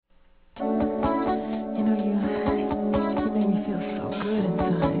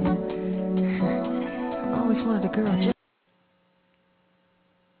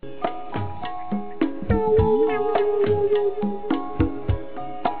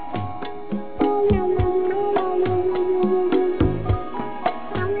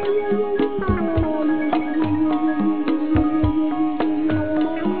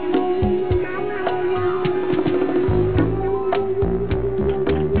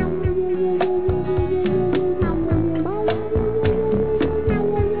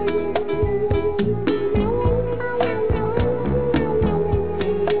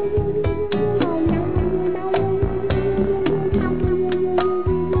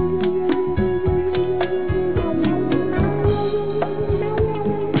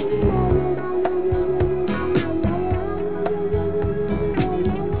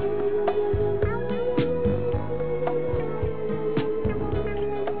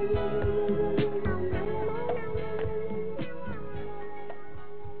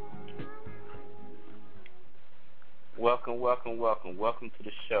welcome to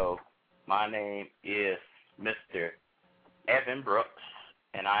the show. My name is Mr. Evan Brooks,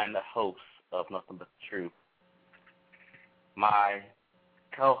 and I am the host of Nothing But the Truth. My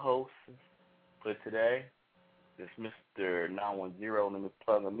co-host for today is Mr. 910. Let me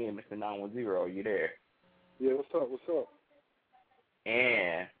plug him in. Mr. 910, are you there? Yeah, what's up?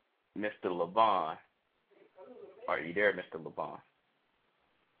 And Mr. LeVon. Are you there, Mr. LeVon?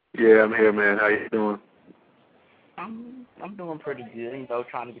 Yeah, I'm here, man. How you doing? I'm doing pretty good,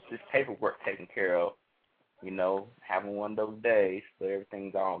 trying to get this paperwork taken care of, having one of those days, but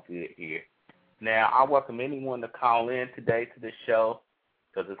everything's all good here. Now, I welcome anyone to call in today to this show,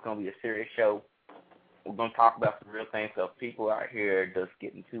 because it's going to be a serious show. We're going to talk about some real things, so people out here just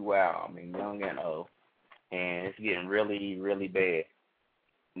getting too wild, young and old, and it's getting really, really bad.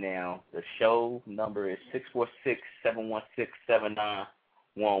 Now, the show number is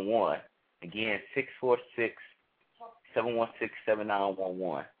 646-716-7911. Again,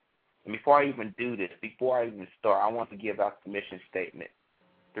 646-716-7911. And before I even do this, before I even start, I want to give out the mission statement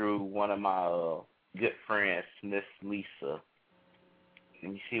through one of my good friends, Miss Lisa.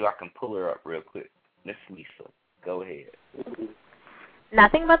 Let me see if I can pull her up real quick. Miss Lisa, go ahead.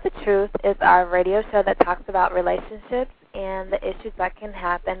 Nothing But the Truth is our radio show that talks about relationships and the issues that can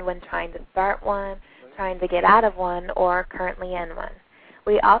happen when trying to start one, trying to get out of one, or currently in one.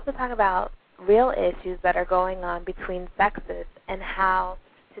 We also talk about real issues that are going on between sexes and how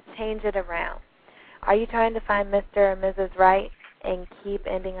to change it around. Are you trying to find Mr. or Mrs. Right and keep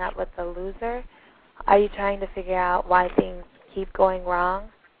ending up with a loser? Are you trying to figure out why things keep going wrong?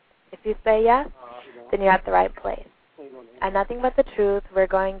 If you say yes, then you're at the right place. At Nothing But the Truth, we're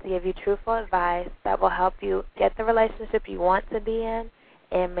going to give you truthful advice that will help you get the relationship you want to be in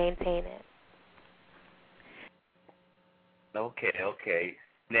and maintain it. Okay.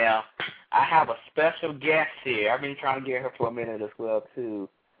 Now, I have a special guest here. I've been trying to get her for a minute as well, too.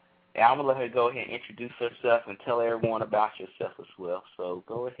 And I'm going to let her go ahead and introduce herself and tell everyone about yourself as well. So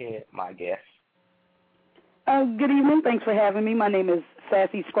go ahead, my guest. Good evening. Thanks for having me. My name is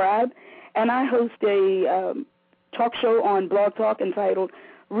Sassy Scribe, and I host a talk show on Blog Talk entitled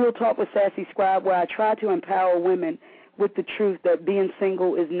Real Talk with Sassy Scribe, where I try to empower women with the truth that being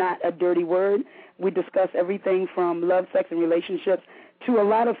single is not a dirty word. We discuss everything from love, sex, and relationships to a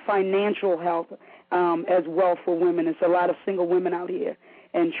lot of financial health as well for women. It's a lot of single women out here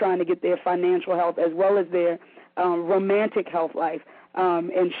and trying to get their financial health as well as their romantic health life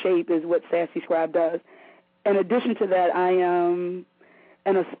in shape is what Sassy Scribe does. In addition to that, I am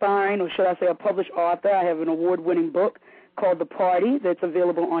an aspiring, or should I say a published author. I have an award-winning book called The Party that's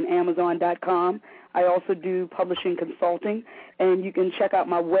available on Amazon.com. I also do publishing consulting, and you can check out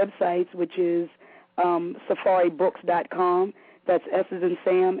my websites, which is safaribooks.com. That's S as in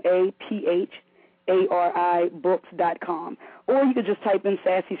Sam, APHARI books.com. Or you could just type in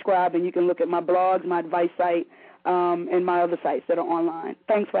Sassy Scribe, and you can look at my blogs, my advice site, and my other sites that are online.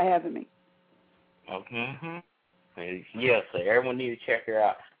 Thanks for having me. Okay. Yes, so everyone needs to check her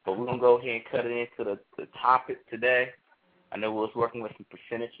out. But we're going to go ahead and cut it into the topic today. I know we was working with some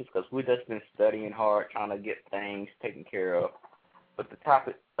percentages because we've just been studying hard, trying to get things taken care of. But the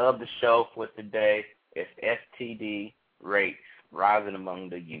topic of the show for today is STD rates rising among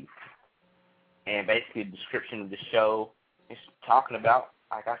the youth. And basically the description of the show is talking about,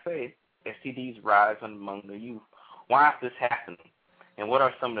 like I said, STDs rising among the youth. Why is this happening? And what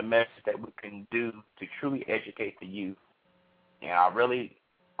are some of the measures that we can do to truly educate the youth? And I really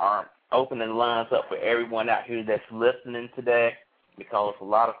are opening the lines up for everyone out here that's listening today, because a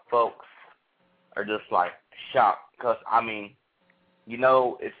lot of folks are just like shocked. Because,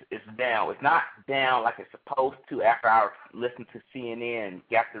 it's down. It's not down like it's supposed to after I listened to CNN and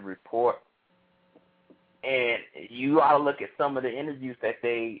got the report. And you ought to look at some of the interviews that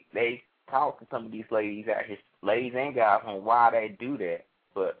they talk to some of these ladies out here, ladies and guys, on why they do that.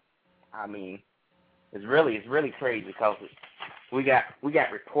 But it's really crazy because we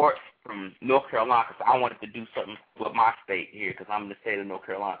got reports from North Carolina, because I wanted to do something with my state here because I'm in the state of North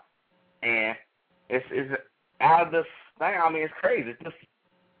Carolina, and it's out of this thing. It's crazy. It's just,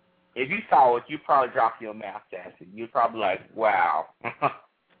 if you saw it, you'd probably drop your mouth, Sassy. You'd probably like, wow.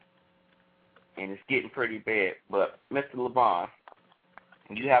 And it's getting pretty bad. But Mr. LeVon,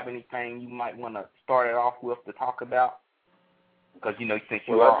 do you have anything you might want to start it off with to talk about? Because, since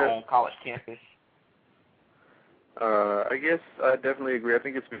you are on college campus. I guess I definitely agree. I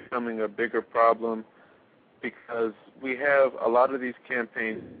think it's becoming a bigger problem because we have a lot of these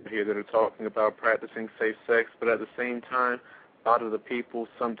campaigns here that are talking about practicing safe sex, but at the same time, a lot of the people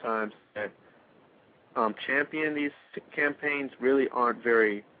sometimes that champion these campaigns really aren't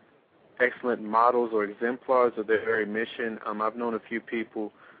very excellent models or exemplars of their very mission. I've known a few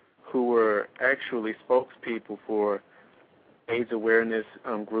people who were actually spokespeople for AIDS awareness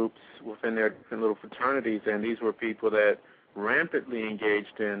groups within their different little fraternities, and these were people that rampantly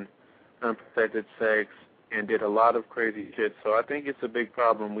engaged in unprotected sex and did a lot of crazy shit. So I think it's a big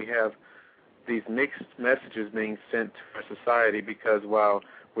problem. We have these mixed messages being sent to our society because while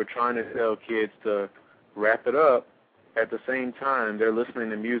we're trying to tell kids to wrap it up, at the same time they're listening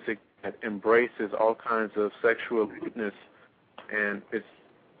to music that embraces all kinds of sexual lewdness, and it's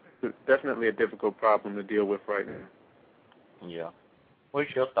definitely a difficult problem to deal with right now. Yeah.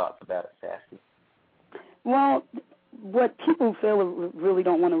 What's your thoughts about it, Sassy? Well, what people really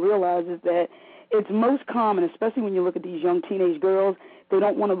don't want to realize is that it's most common, especially when you look at these young teenage girls, they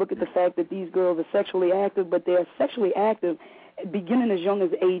don't want to look at the fact that these girls are sexually active, but they're sexually active beginning as young as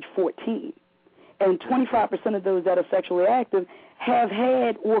age 14. And 25% of those that are sexually active have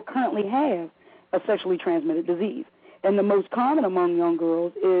had or currently have a sexually transmitted disease. And the most common among young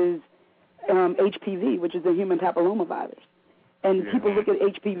girls is HPV, which is the human papillomavirus. And people look at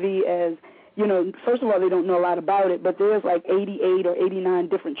HPV as, first of all, they don't know a lot about it, but there's like 88 or 89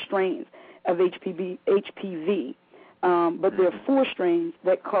 different strains of HPV. But there are 4 strains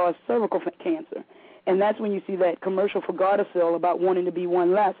that cause cervical cancer. And that's when you see that commercial for Gardasil about wanting to be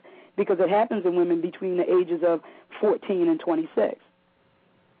one less, because it happens in women between the ages of 14 and 26.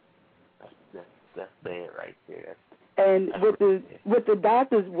 That's bad right there. And what the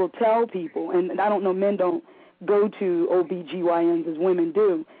doctors will tell people, and I don't know, men don't go to OBGYNs as women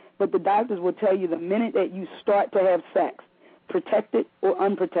do, but the doctors will tell you the minute that you start to have sex, protected or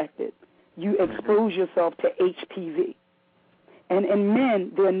unprotected, you expose yourself to HPV. And in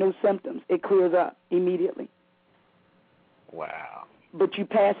men, there are no symptoms. It clears up immediately. Wow. But you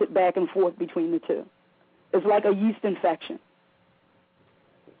pass it back and forth between the two. It's like a yeast infection.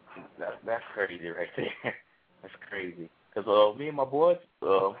 That's crazy right there. That's crazy. Because me and my boys,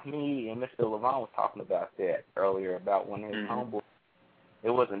 me and Mr. Levon was talking about that earlier, about one of his homeboys. It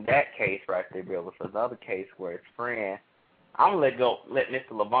wasn't that case right there, but it was another case where his friend, I'm going to let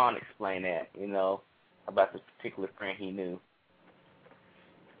Mr. Levon explain that, about this particular friend he knew.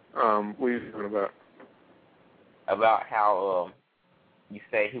 What are you talking about? About how you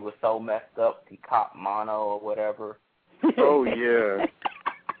say he was so messed up he caught mono or whatever. Oh, yeah.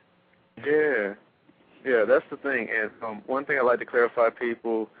 Yeah, that's the thing. And one thing I'd like to clarify,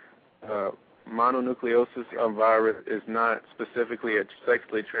 people, mononucleosis virus is not specifically a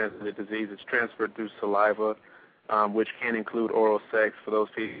sexually transmitted disease. It's transferred through saliva, which can include oral sex for those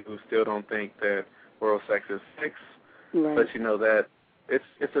people who still don't think that oral sex is sex. Right. But you know that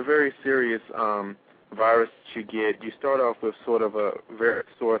it's a very serious virus that you get. You start off with sort of a very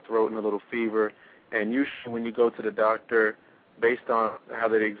sore throat and a little fever, and usually when you go to the doctor, based on how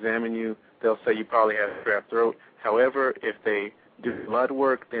they examine you, they'll say you probably have strep throat. However, if they do blood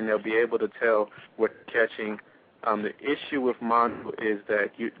work, then they'll be able to tell what you're catching. The issue with mono is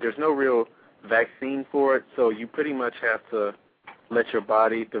that there's no real vaccine for it, so you pretty much have to let your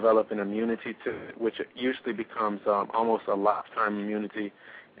body develop an immunity to it, which usually becomes almost a lifetime immunity.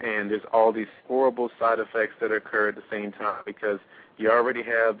 And there's all these horrible side effects that occur at the same time because you already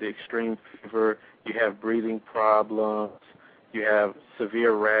have the extreme fever, you have breathing problems, you have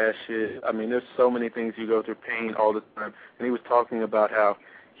severe rashes. I mean, there's so many things. You go through pain all the time. And he was talking about how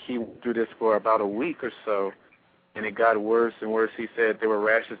he went through this for about a week or so, and it got worse and worse. He said there were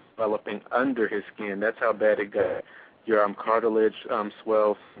rashes developing under his skin. That's how bad it got. Your cartilage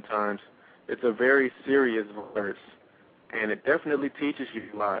swells sometimes. It's a very serious virus, and it definitely teaches you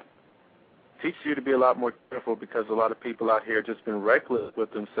a lot. It teaches you to be a lot more careful because a lot of people out here have just been reckless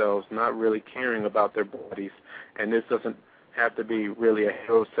with themselves, not really caring about their bodies. And this doesn't have to be really a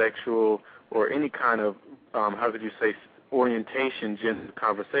heterosexual or any kind of, orientation gender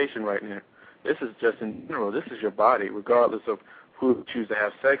conversation right now. This is just in general. This is your body, regardless of who you choose to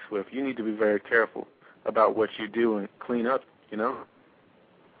have sex with. You need to be very careful about what you do and clean up, Did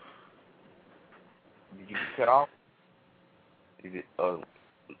you cut off? Is it,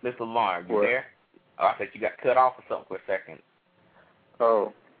 Mr. Lawrence, you there? Oh, I said you got cut off or something for a second.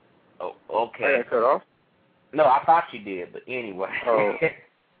 Oh. Oh, okay. I got cut off? No, I thought you did, but anyway. Oh.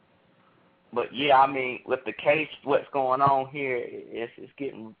 But, yeah, I mean, with the case, what's going on here, it's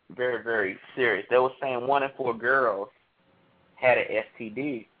getting very, very serious. They were saying 1 in 4 girls had an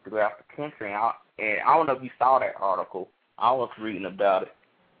STD throughout the country. And I don't know if you saw that article. I was reading about it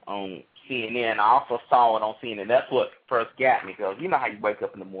on CNN. I also saw it on CNN. That's what first got me, because you know how you wake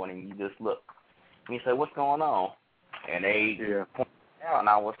up in the morning and you just look. And you say, what's going on? And they pointed it out, and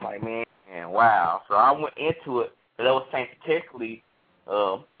I was like, man, wow. So I went into it, but they were saying particularly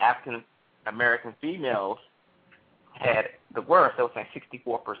African American females had the worst. They were saying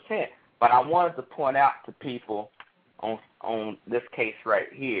 64%. But I wanted to point out to people on this case right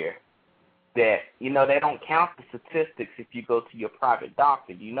here that, you know, they don't count the statistics if you go to your private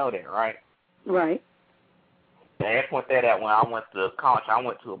doctor. You know that, right? Right. They point that out when I went to college. I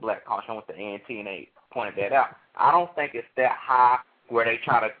went to a black college. I went to A&T, and they pointed that out. I don't think it's that high where they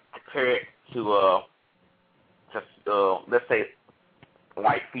try to compare it to let's say,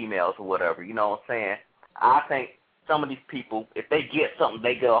 white females or whatever. You know what I'm saying? I think some of these people, if they get something,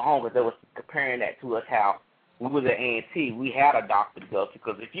 they go home. If they was comparing that to us, how we was at A&T, we had a doctor to go to.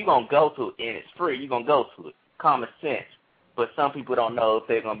 Because if you're going to go to it and it's free, you're going to go to it. Common sense. But some people don't know if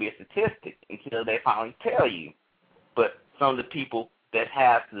they're going to be a statistic until they finally tell you. But some of the people that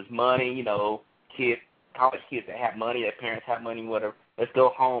have this money, you know, kids, college kids that have money, their parents have money, whatever, let's go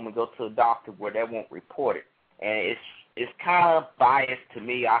home and go to a doctor where they won't report it. And it's kind of biased to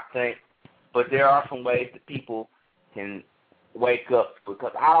me, I think. But there are some ways that people can wake up,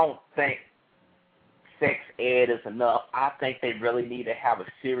 because I don't think sex ed is enough. I think they really need to have a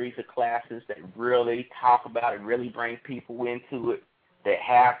series of classes that really talk about it, really bring people into it that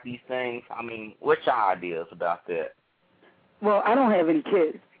have these things. I mean, what's your ideas about that? Well, I don't have any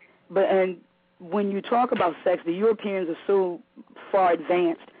kids, and when you talk about sex, the Europeans are so far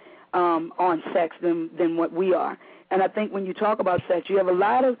advanced on sex than what we are. And I think when you talk about sex, you have a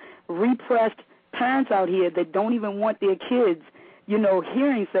lot of repressed parents out here that don't even want their kids, you know,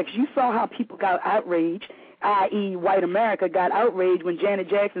 hearing sex. You saw how people got outraged, i.e. white America got outraged when Janet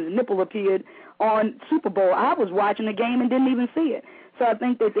Jackson's nipple appeared on Super Bowl. I was watching the game and didn't even see it. So I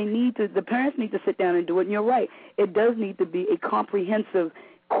think that the parents need to sit down and do it. And you're right. It does need to be a comprehensive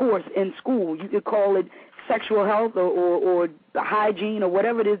course in school. You could call it sexual health or hygiene or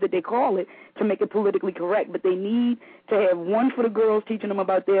whatever it is that they call it to make it politically correct. But they need to have one for the girls teaching them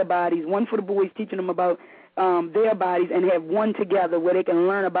about their bodies, one for the boys teaching them about their bodies, and have one together where they can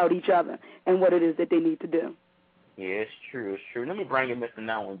learn about each other and what it is that they need to do. Yeah, it's true. It's true. Let me bring in Mr.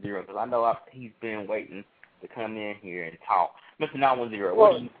 910 because I know he's been waiting to come in here and talk. Mr. 910,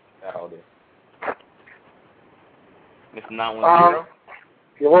 what do you think about all this? Mr. 910?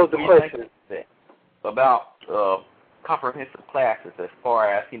 Yeah, what was the question? About comprehensive classes as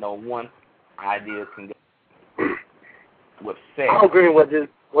far as, you know, one idea can go with sex. I agree with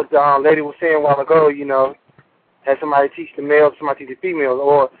what the lady was saying a while ago, you know, have somebody teach the males, somebody teach the females,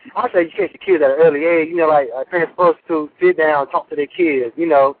 or I say you teach the kids at an early age, you know, like parents supposed to sit down and talk to their kids, you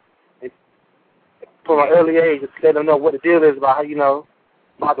know, and from an early age, just let them know what the deal is about, you know,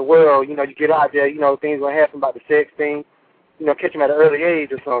 about the world, you know, you get out there, you know, things going to happen about the sex thing, you know, catch them at an early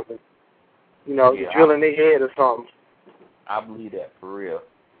age or something. You know, yeah, drilling their head or something. I believe that for real,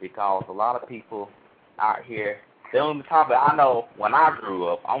 because a lot of people out here, they don't even talk about. I know when I grew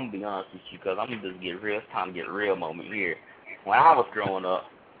up, I'm gonna be honest with you, because I'm gonna just get real. It's time to get real moment here. When I was growing up,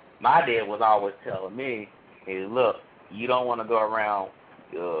 my dad was always telling me, "Hey, look, you don't want to go around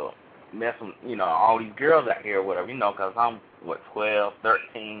messing, you know, all these girls out here or whatever, you know, because I'm 12,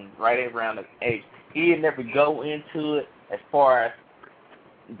 13, right around the age." He didn't never go into it as far as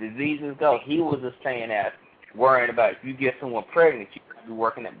diseases go. He was just saying that, worrying about if you get someone pregnant, you could be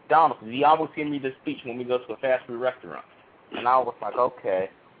working at McDonald's. He always give me this speech when we go to a fast food restaurant. And I was like, okay.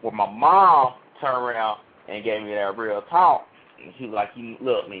 Well, my mom turned around and gave me that real talk. And she was like,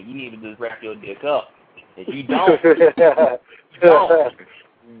 look, man, you need to just wrap your dick up. If you don't,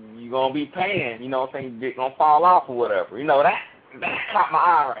 you're going to be paying, you know what I'm saying, your dick going to fall off or whatever. You know, that caught my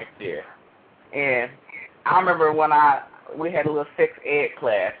eye right there. And I remember when we had a little sex ed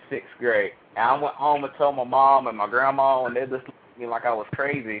class, 6th grade. And I went home and told my mom and my grandma, and they just looked at me like I was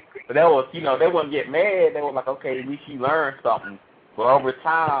crazy. But that was, you know, they wouldn't get mad. They were like, okay, at least you learned something. But over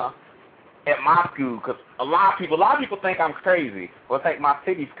time, at my school, because a lot of people think I'm crazy, or think my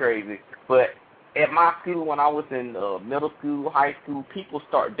city's crazy. But at my school, when I was in middle school, high school, people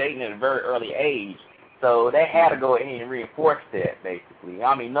start dating at a very early age. So they had to go ahead and reinforce that, basically.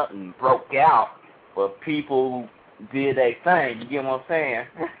 I mean, nothing broke out, but people did a thing. You get what I'm saying?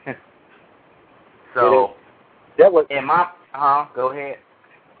 So, that was go ahead.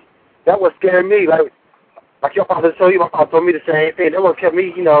 That was scaring me. Like your father told you, my father told me the same thing. That what kept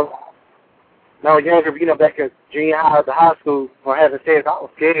me, you know, when I was younger, you know, back at junior high or the high school, when I had sex, I was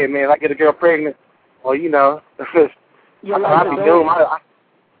scared, man. If I get a girl pregnant, or, you know, I'd be doomed.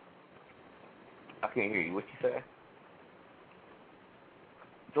 I can't hear you. What you say?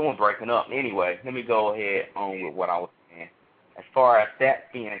 Someone breaking up. Anyway, let me go ahead on with what I was saying. As far as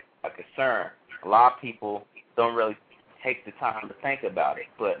that being a concern, a lot of people don't really take the time to think about it.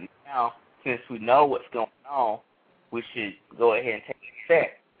 But now, since we know what's going on, we should go ahead and take a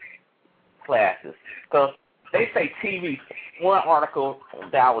step. classes. Because they say TV, one article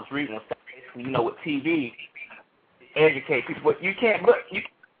that I was reading was basically, with TV, educate people, but you can't look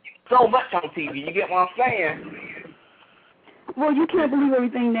so much on TV. You get what I'm saying? Well, you can't believe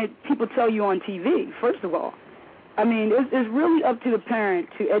everything that people tell you on TV, first of all. I mean, it's really up to the parent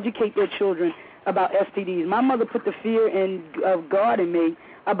to educate their children about STDs. My mother put the fear of God in me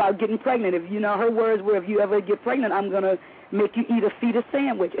about getting pregnant. If her words were, if you ever get pregnant, I'm going to make you eat a fetus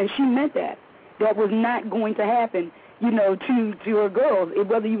sandwich. And she meant that. That was not going to happen, to her girls,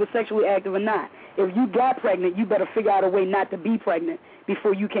 whether you were sexually active or not. If you got pregnant, you better figure out a way not to be pregnant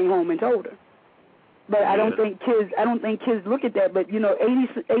before you came home and told her. But I don't think kids look at that. But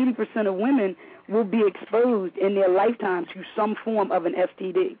 80% of women will be exposed in their lifetime to some form of an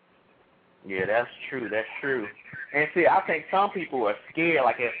STD. Yeah, that's true. That's true. And see, I think some people are scared.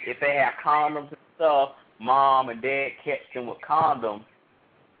 Like if they have condoms and stuff, mom and dad catch them with condoms,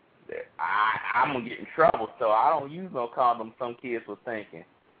 I'm gonna get in trouble. So I don't use no condoms. Some kids were thinking.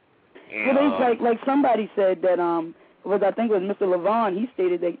 And, well, like somebody said that I think it was Mr. Levon. He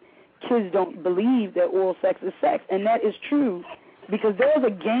stated that kids don't believe that oral sex is sex, and that is true because there's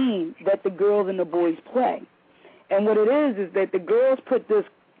a game that the girls and the boys play, and what it is that the girls put this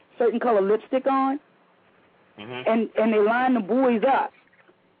certain color lipstick on, and they line the boys up,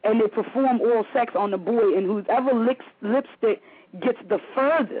 and they perform oral sex on the boy, and whoever lipstick gets the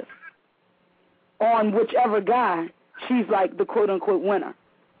furthest on whichever guy, she's like the quote-unquote winner.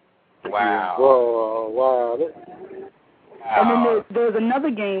 Wow. Whoa, wow. And then there's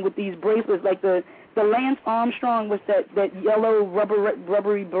another game with these bracelets, like the Lance Armstrong with that yellow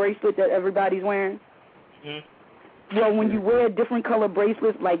rubbery bracelet that everybody's wearing. Well, when you wear different color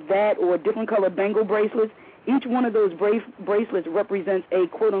bracelets like that or different color bangle bracelets, each one of those bracelets represents a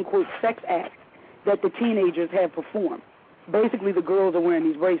quote-unquote sex act that the teenagers have performed. Basically, the girls are wearing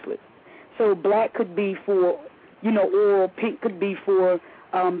these bracelets. So black could be for, oral, pink could be for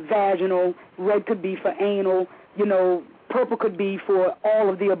vaginal, red could be for anal, purple could be for all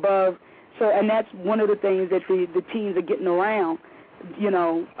of the above. So, and that's one of the things that the teens are getting around,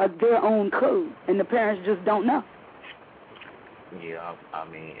 their own code, and the parents just don't know. Yeah, I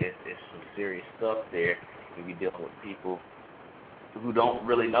mean, it's some serious stuff there when you're dealing with people who don't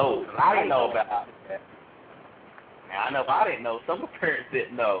really know. I didn't know about that. I know if I didn't know, some parents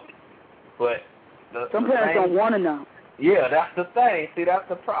didn't know. But some parents don't want to know. Yeah, that's the thing. See, that's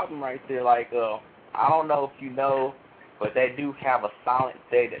the problem right there. Like, I don't know if you know, but they do have a silent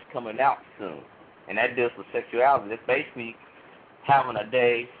day that's coming out soon, and that deals with sexuality. It's basically having a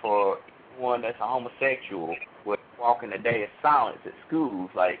day for one that's a homosexual, with walking a day of silence at schools,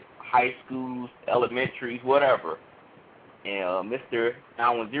 like high schools, elementaries, whatever. And Mr.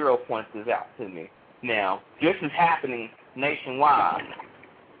 910 points this out to me. Now, this is happening nationwide.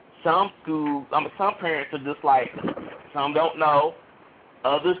 Some schools, some parents are just like, some don't know,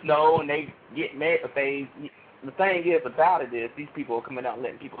 others know, and they get mad. But the thing is about it is these people are coming out and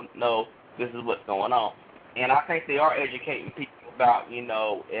letting people know this is what's going on. And I think they are educating people about,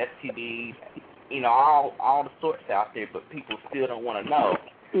 STDs, all the sorts out there, but people still don't want to know.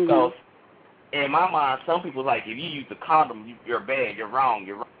 So, in my mind, some people like, if you use a condom, you're bad, you're wrong.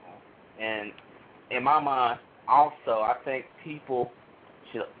 And in my mind, also, I think people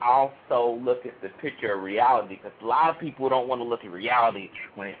should also look at the picture of reality, because a lot of people don't want to look at reality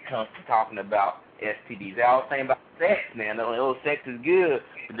when it comes to talking about STDs. They all think about sex, man. Sex is good,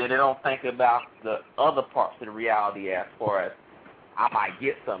 but then they don't think about the other parts of the reality as far as, I might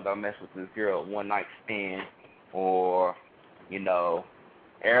get something if I mess with this girl, one night stand, or,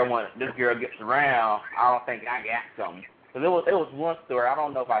 this girl gets around, I don't think I got something. Because it was one story, I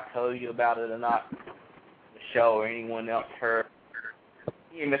don't know if I told you about it or not, the show or anyone else heard.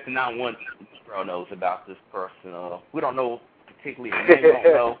 Me and Mr. 910 knows about this person. We don't know particularly the name, we don't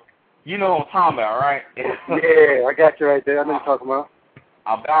know. You know what I'm talking about, right? Yeah, I got you right there. I know what you're talking about.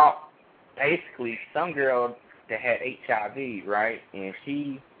 About basically some girl that had HIV, right? And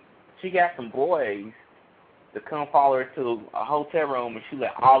she got some boys to come follow her to a hotel room, and she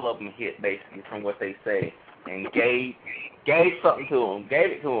let all of them hit, basically, from what they say, and gave something to them, gave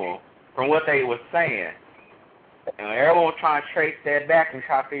it to them from what they were saying. And everyone was trying to trace that back and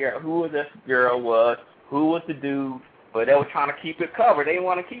try to figure out who this girl was, who was the dude, but they were trying to keep it covered. They didn't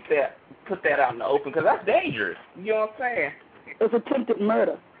want to put that out in the open, because that's dangerous. You know what I'm saying? It's attempted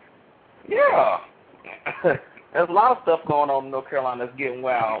murder. Yeah. There's a lot of stuff going on in North Carolina that's getting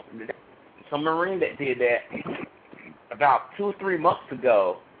wild. Some Marine that did that about 2 or 3 months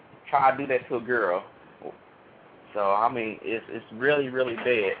ago tried to do that to a girl. So, I mean, it's really, really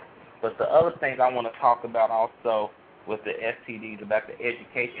bad. But the other things I want to talk about also with the STDs, about the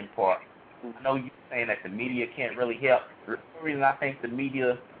education part, I know you're saying that the media can't really help. The reason I think the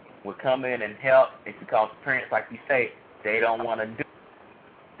media would come in and help is because parents, like you say, they don't want to do it.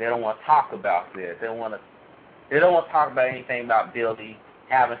 They don't want to talk about this. They don't want to talk about anything about Billy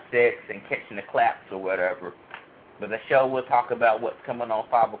having sex and catching the claps or whatever. But the show will talk about what's coming on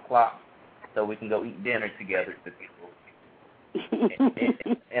 5 o'clock so we can go eat dinner together with people.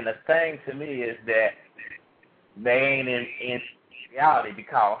 and the thing to me is that they ain't in reality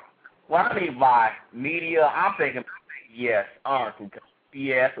because, what I mean by media, I'm thinking yes, honestly,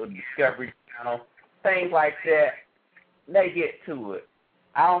 CBS or Discovery Channel, things like that, they get to it.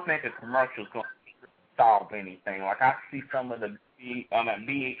 I don't think a commercial's going to solve anything. Like, I see some of the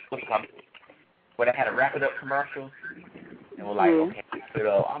where they had to wrap it up commercials, and we're like, okay, wrap it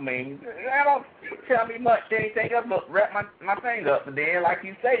up. I mean, that don't tell me much anything else but wrap my thing up. But then, like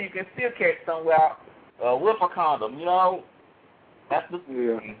you say, you can still catch somewhere with a condom, you know? That's the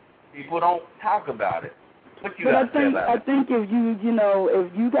thing. People don't talk about it. What you got to say about it? I think if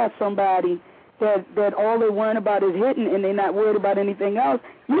if you got somebody that all they're worrying about is hitting and they're not worried about anything else,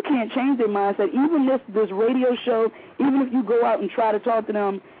 you can't change their mindset. Even this radio show, even if you go out and try to talk to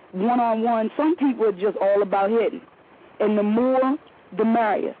them one-on-one, some people are just all about hitting. And the more, the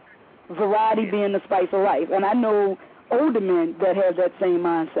merrier. Variety being the spice of life. And I know older men that have that same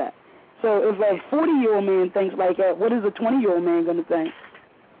mindset. So if a 40-year-old man thinks like that, what is a 20-year-old man going to think?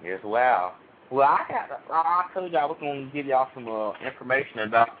 Yes, wow. Well, I told you I was going to give y'all some information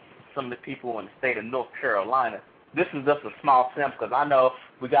about some of the people in the state of North Carolina. This is just a small sample because I know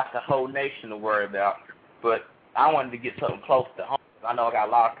we got the whole nation to worry about, but I wanted to get something close to home. I know I got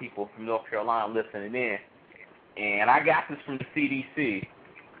a lot of people from North Carolina listening in, and I got this from the CDC.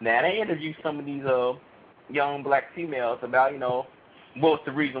 Now, they interviewed some of these young black females about, what's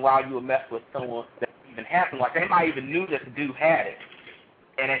the reason why you would mess with someone that even happened. Like, they might even knew that the dude had it,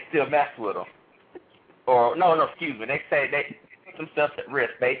 and they still mess with him. Or, excuse me, they say they put themselves at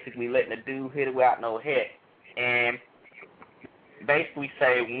risk, basically letting the dude hit it without no head. And basically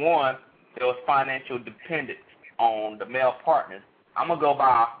say, one, there was financial dependence on the male partners. I'm going to go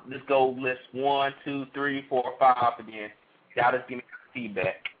by, let's go list 1, 2, 3, 4, 5 again. Y'all just give me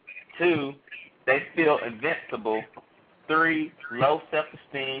feedback. 2, they feel invincible. 3, low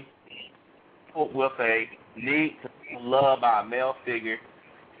self-esteem, with a need to feel loved by a male figure.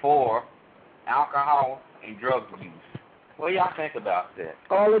 4, alcohol and drug use. What do y'all think about that?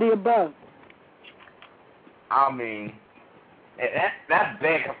 All of the above. I mean, that's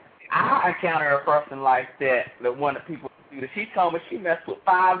big. I encountered a person like that one of the people do that. She told me she messed with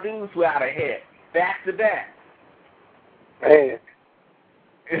 5 dudes without a head, back to back. Man.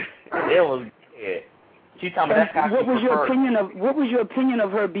 It was good. She told me that's how what she was your preferred. What was your opinion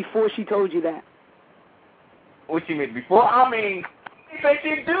of her before she told you that? What you mean before? I mean, she said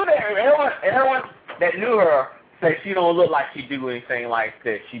she'd do that. Everyone that knew her said she don't look like she do anything like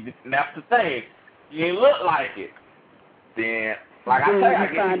that. And that's the thing. She ain't look like it. Then, like then I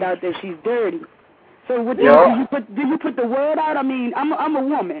said, you find out that she's dirty. So did you put the word out? I mean, I'm a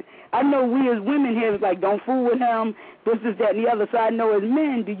woman. I know we as women here is like, don't fool with him, this, that, and the other. So I know as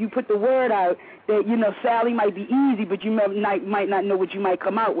men, do you put the word out that, Sally might be easy, but you might not know what you might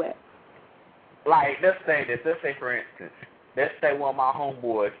come out with? Like, let's say this. Let's say, for instance, let's say one of my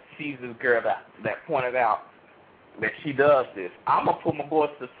homeboys sees this girl that pointed out that she does this. I'm going to put my boys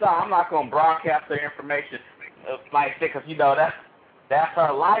to the side. I'm not going to broadcast their information like that because, that's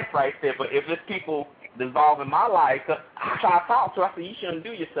her life right there. But if there's people dissolving my life, cause I try to talk to her, I said, you shouldn't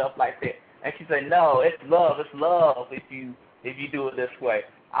do yourself like that. And she said, no, it's love if you do it this way.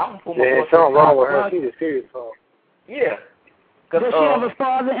 I'm gonna put my boys something wrong with her. She's a serious problem. Yeah. Does she have a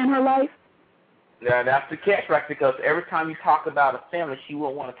father in her life? Yeah, that's the catch right there, because every time you talk about a family, she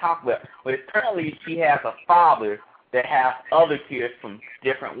won't want to talk about it. But apparently she has a father that has other kids from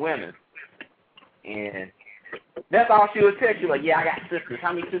different women. And that's all she would tell you. Like, yeah, I got sisters.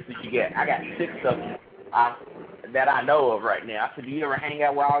 How many sisters you got? I got 6 of them that I know of right now. I said, do you ever hang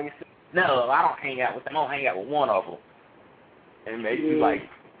out with all your sisters? No, I don't hang out with them. I don't hang out with one of them. And maybe like,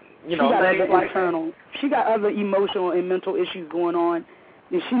 things like internal. She got other emotional and mental issues going on,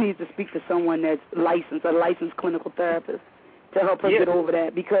 and she needs to speak to someone that's licensed, a licensed clinical therapist, to help her get over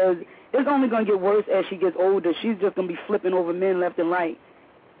that, because it's only going to get worse as she gets older. She's just going to be flipping over men left and right.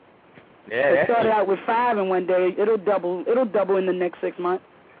 Yeah, it started out with 5 in one day. It'll double in the next 6 months.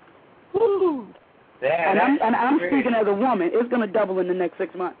 Woo! I'm speaking as a woman. It's going to double in the next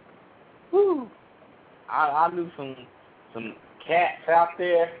 6 months. Woo! I knew some cats out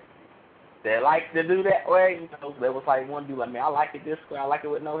there. that like to do that way. You know, there was like one dude like, man, I like it this way. I like it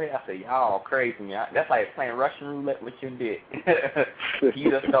with no hair. I said, y'all crazy, man. That's like playing Russian roulette with your dick.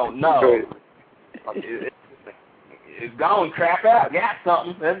 You just don't know. It's gone, crap out, got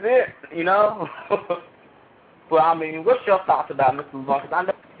something. That's it, you know. Well, I mean, what's your thoughts about Mr. Levon? Because I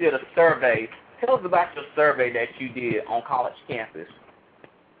know you did a survey. Tell us about your survey that you did on college campus.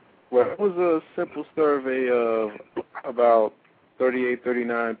 Well, it was a simple survey of about 38,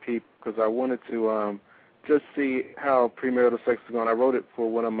 39 people because I wanted to just see how premarital sex is going. I wrote it for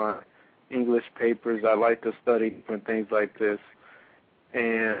one of my English papers. I like to study different things like this.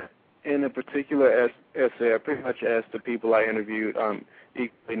 And in a particular essay, I pretty much asked the people I interviewed,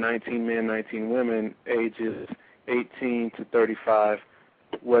 equally 19 men, 19 women, ages 18 to 35,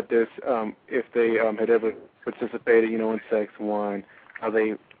 what this, if they had ever participated, in sex, one, how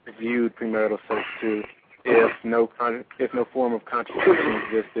they viewed premarital sex, two, if no form of contraception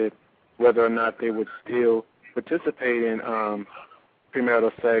existed, whether or not they would still participate in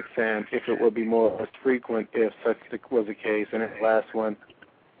premarital sex, and if it would be more or less frequent if such was the case. And the last one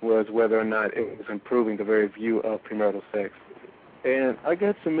was whether or not it was improving the very view of premarital sex. And I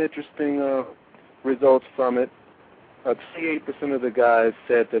got some interesting results from it. 28% of the guys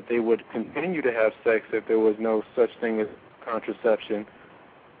said that they would continue to have sex if there was no such thing as contraception.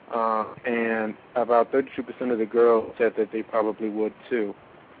 And about 32% of the girls said that they probably would too.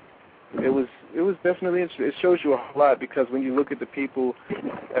 It was definitely interesting. It shows you a lot because when you look at the people,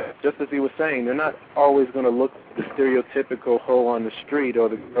 just as he was saying, they're not always going to look at the stereotypical hoe on the street or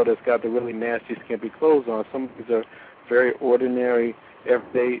the girl that's got the really nasty skimpy clothes on. Some of these are very ordinary,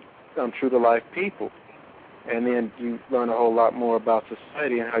 everyday, true-to-life people. And then you learn a whole lot more about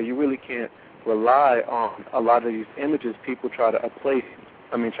society and how you really can't rely on a lot of these images people try to place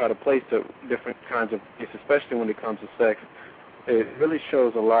to different kinds of things, especially when it comes to sex. It really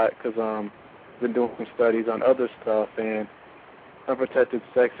shows a lot because I've been doing some studies on other stuff, and unprotected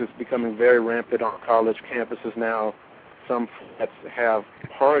sex is becoming very rampant on college campuses now. Some flats have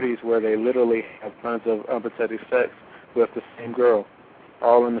parties where they literally have tons of unprotected sex with the same girl,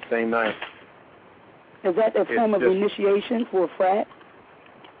 all in the same night. Is that a form of initiation for a frat?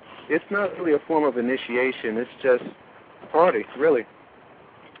 It's not really a form of initiation. It's just a party, really.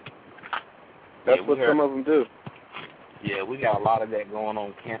 That's what some of them do. Yeah, we got a lot of that going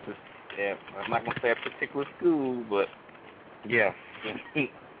on campus. Yeah, I'm not going to say a particular school, but, yeah.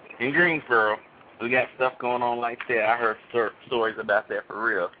 In Greensboro, we got stuff going on like that. I heard stories about that for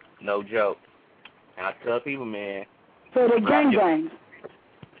real. No joke. And I tell people, man. So they're gangbangs.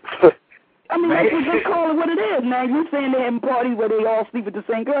 I mean, just call it what it is, man. You're saying they're having parties where they all sleep with the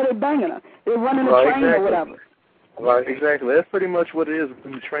same girl. They're banging her. They're running a train or whatever. Right, exactly. That's pretty much what it is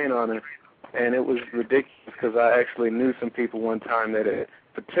when you train on it. And it was ridiculous because I actually knew some people one time that had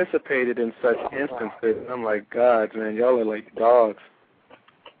participated in such instances. I'm like, God, man, y'all are like dogs.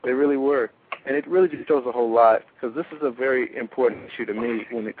 They really were. And it really just shows a whole lot because this is a very important issue to me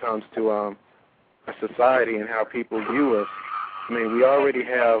when it comes to a society and how people view us. I mean, we already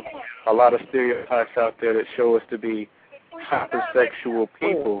have a lot of stereotypes out there that show us to be hypersexual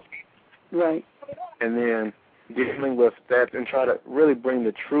people. Right. And then dealing with that and try to really bring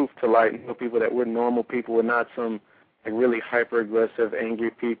the truth to light and show people that we're normal people. We're not some really hyper-aggressive,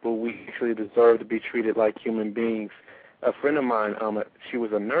 angry people. We actually deserve to be treated like human beings. A friend of mine, she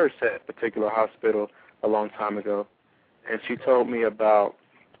was a nurse at a particular hospital a long time ago, and she told me about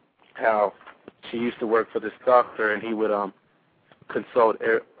how she used to work for this doctor, and he would consult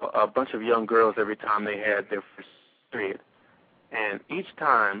a bunch of young girls every time they had their first period. And each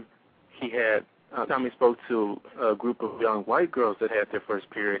time he spoke to a group of young white girls that had their first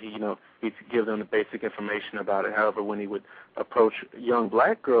period, he'd give them the basic information about it. However, when he would approach young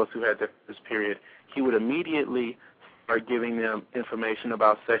black girls who had their first period, he would immediately start giving them information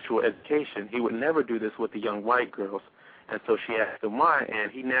about sexual education. He would never do this with the young white girls. And so she asked him why,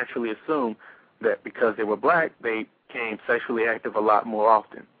 and he naturally assumed that because they were black, they became sexually active a lot more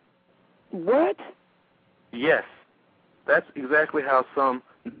often. What? Yes. That's exactly how some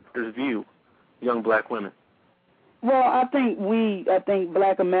doctors view young black women. Well, I think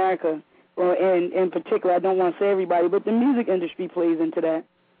black America, or in particular, I don't want to say everybody, but the music industry plays into that.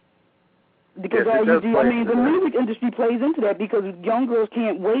 Because the music industry plays into that because young girls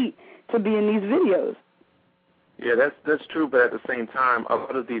can't wait to be in these videos. Yeah, that's true, but at the same time, a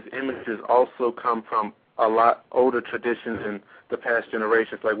lot of these images also come from a lot older traditions in the past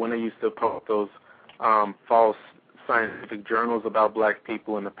generations, like when they used to post those false scientific journals about black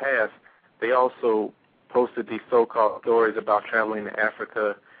people in the past. They also posted these so-called stories about traveling to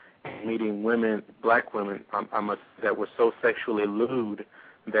Africa and meeting women, black women, that were so sexually lewd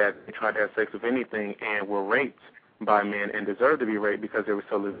that they tried to have sex with anything and were raped by men and deserved to be raped because they were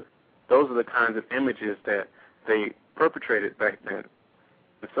so little. Those are the kinds of images that they perpetrated back then.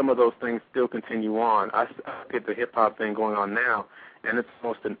 And some of those things still continue on. I get the hip-hop thing going on now, and it's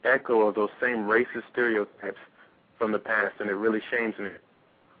almost an echo of those same racist stereotypes from the past, and it really shames me.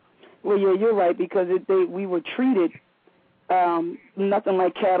 Well, yeah, you're right, because we were treated nothing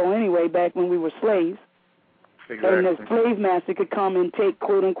like cattle anyway back when we were slaves. Exactly. And the slave master could come and take,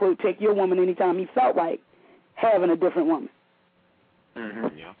 quote-unquote, take your woman anytime he felt like having a different woman.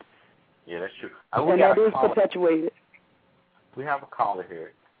 Mm-hmm. Yeah, that's true. And that is perpetuated. We have a caller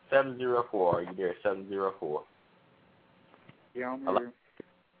here. 704. Are you there? 704. Yeah, I'm Hello? here.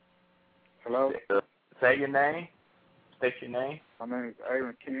 Hello? Say your name. State your name. My name is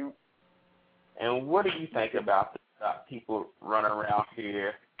Aaron Kim. And what do you think about people running around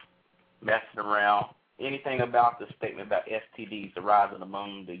here, messing around? Anything about the statement about STDs arising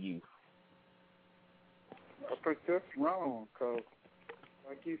among the youth? I think that's wrong, because,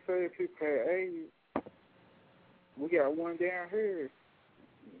 like you said, people have AIDS. We got one down here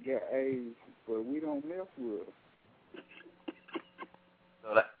got AIDS, but we don't mess with it.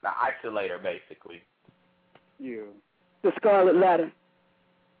 So that's the isolator, basically. Yeah. The Scarlet Letter.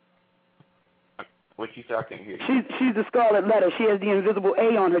 What you say? I can't hear you. She's the Scarlet Letter. She has the invisible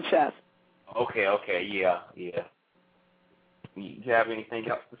A on her chest. Okay, yeah. You have anything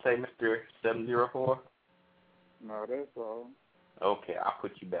else to say, Mr. 704? No, that's all. Okay, I'll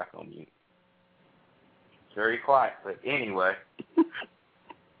put you back on mute. It's very quiet, but anyway.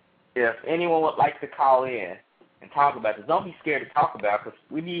 If anyone would like to call in and talk about this, don't be scared to talk about it, because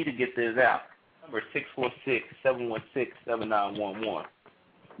we need to get this out. Number 646-716-7911.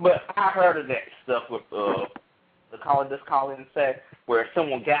 But I heard of that stuff with the caller just called in and said where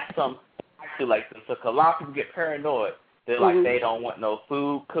someone got some like this. So a lot of people get paranoid. They're like, they don't want no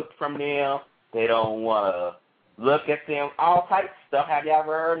food cooked from them. They don't want to look at them. All types of stuff. Have you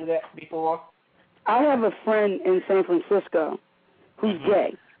ever heard of that before? I have a friend in San Francisco who's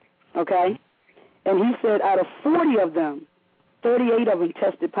gay, okay? And he said out of 40 of them, 38 of them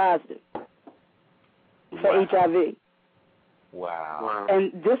tested positive for HIV. Wow.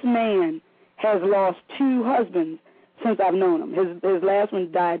 And this man has lost 2 husbands since I've known him. His last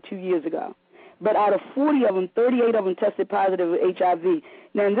one died 2 years ago. But out of 40 of them, 38 of them tested positive with HIV.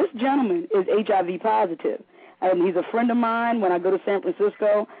 Now, this gentleman is HIV positive. And he's a friend of mine. When I go to San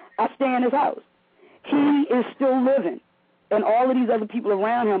Francisco, I stay in his house. He is still living. And all of these other people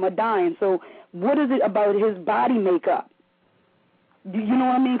around him are dying. So what is it about his body makeup? Do you know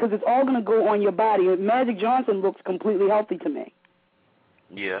what I mean? Because it's all going to go on your body. Magic Johnson looks completely healthy to me.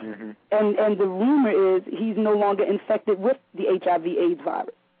 Yeah. And the rumor is he's no longer infected with the HIV/AIDS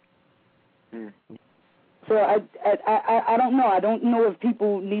virus. So I don't know. I don't know if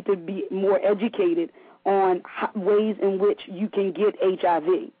people need to be more educated on ways in which you can get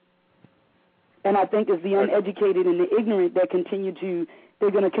HIV. And I think it's the uneducated and the ignorant that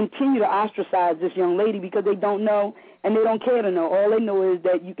they're going to continue to ostracize this young lady because they don't know and they don't care to know. All they know is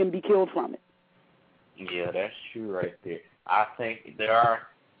that you can be killed from it. Yeah, that's true right there. I think there are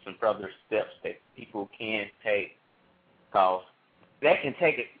some further steps that people can take, because they can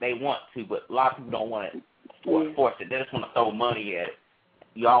take it if they want to, but a lot of people don't want to force it. They just want to throw money at it.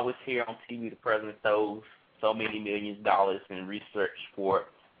 You always hear on TV the president throws so many millions of dollars in research for it.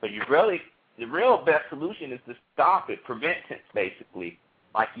 But the real best solution is to stop it, prevent it, basically.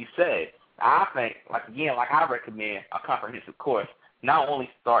 Like you said, I think, I recommend a comprehensive course, not only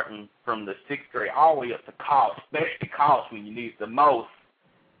starting from the 6th grade all the way up to college, especially college when you need it the most,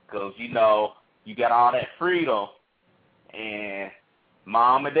 because, you got all that freedom, and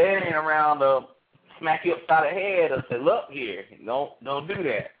mom and dad ain't around to smack you upside the head and say, look here, don't do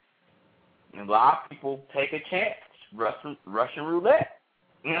that. And a lot of people take a chance, Russian roulette.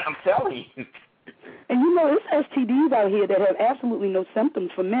 I'm telling you. And there's STDs out here that have absolutely no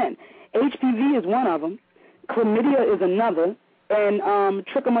symptoms for men. HPV is one of them, chlamydia is another, and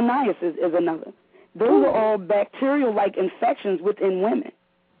trichomoniasis is another. Those are all bacterial-like infections within women.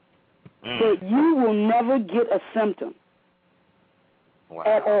 That you will never get a symptom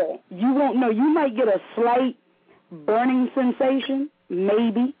at all. You won't know. You might get a slight burning sensation,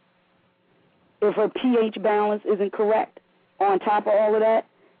 maybe, if her pH balance isn't correct on top of all of that.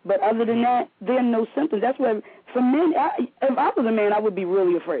 But other than that, there are no symptoms. That's why, for men, if I was a man, I would be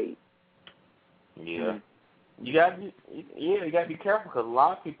really afraid. Yeah. You got to be careful, because a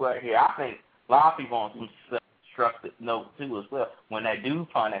lot of people out here, I think a lot of people on some self-destructive note, too, as well. When they do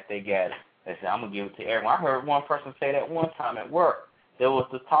find that they got it, they say, I'm going to give it to everyone. I heard one person say that one time at work. There was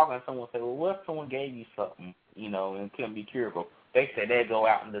just talking, and someone said, well, what if someone gave you something, and it couldn't be curable? they say they go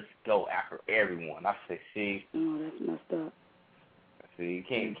out and just go after everyone. I say, see. Oh, that's messed up. See, you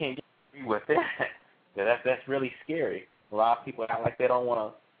can't agree with that. That's really scary. A lot of people act like they don't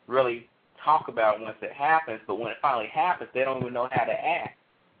want to really talk about it once it happens, but when it finally happens, they don't even know how to act.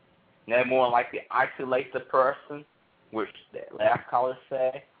 And they're more likely to isolate the person, which that last caller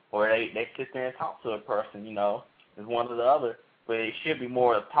said, or they sit there and talk to a person, you know, as one or the other. But it should be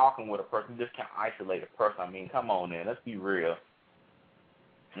more of talking with a person. You just can't isolate a person. I mean, come on, man. Let's be real.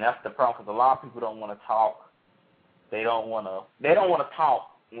 And that's the problem, because a lot of people don't want to talk. They don't want to talk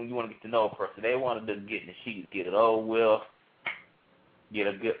when you want to get to know a person. They want to just get in the sheets, get it over with, get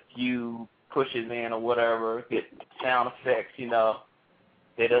a good few pushes in or whatever, get sound effects, you know.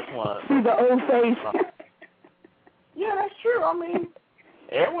 They just want to see the old face. Yeah, that's true. I mean,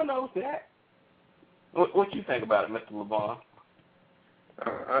 everyone knows that. What you think about it, Mr. LeBron?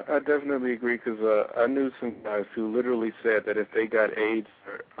 I definitely agree, because I knew some guys who literally said that if they got AIDS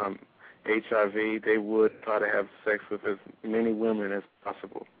or HIV, they would try to have sex with as many women as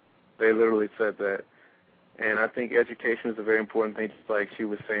possible. They literally said that. And I think education is a very important thing, just like she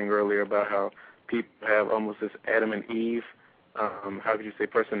was saying earlier about how people have almost this Adam and Eve, how could you say,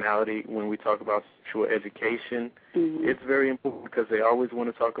 personality when we talk about sexual education. Mm-hmm. It's very important because they always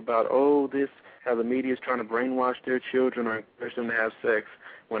want to talk about, how the media is trying to brainwash their children or encourage them to have sex.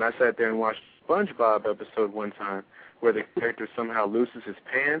 When I sat there and watched the SpongeBob episode one time where the character somehow loses his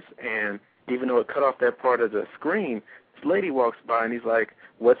pants, and even though it cut off that part of the screen, this lady walks by and he's like,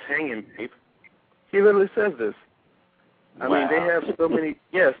 "What's hanging, babe?" He literally says this. I mean, they have so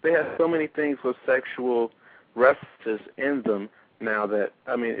many things with sexual references in them now that,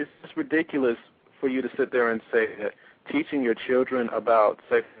 I mean, it's just ridiculous for you to sit there and say that teaching your children about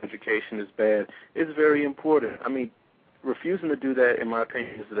sex education is bad. It's very important. I mean, refusing to do that, in my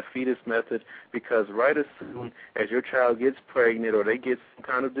opinion, is the defeatist method, because right as soon as your child gets pregnant or they get some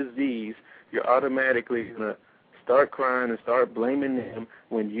kind of disease, you're automatically going to start crying and start blaming them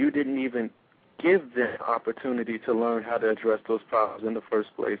when you didn't even give them opportunity to learn how to address those problems in the first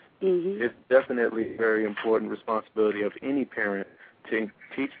place. Mm-hmm. It's definitely a very important responsibility of any parent to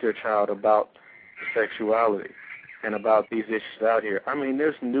teach their child about sexuality and about these issues out here. I mean,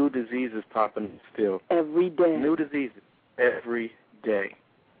 there's new diseases popping up still. Every day. New diseases every day.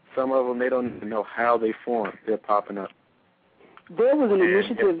 Some of them, they don't even know how they form. They're popping up. There was an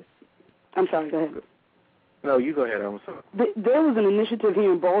initiative. I'm sorry, go ahead. No, you go ahead. I'm sorry. There was an initiative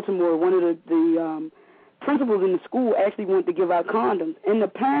here in Baltimore. One of the principals in the school actually wanted to give out condoms, and the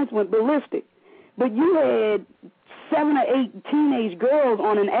parents went ballistic. But you had 7 or 8 teenage girls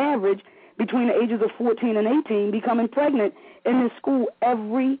on an average between the ages of 14 and 18 becoming pregnant in this school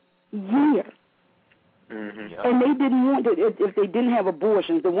every year. Mm-hmm. And they didn't want to, if they didn't have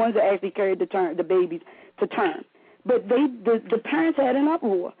abortions, the ones that actually carried the babies to term. But the parents had an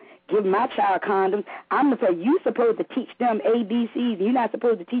uproar. Give my child condoms. I'm the say you're supposed to teach them ABCs. You're not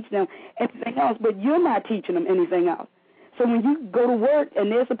supposed to teach them anything else, but you're not teaching them anything else. So when you go to work and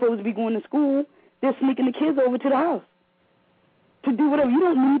they're supposed to be going to school, they're sneaking the kids over to the house to do whatever. You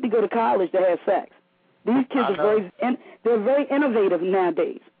don't need to go to college to have sex. These kids they're very innovative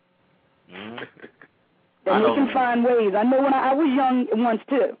nowadays. Mm-hmm. And they can find ways. I know when I was young once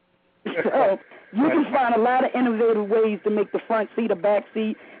too. So you can find a lot of innovative ways to make the front seat, the back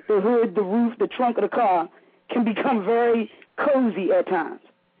seat, the hood, the roof, the trunk of the car can become very cozy at times.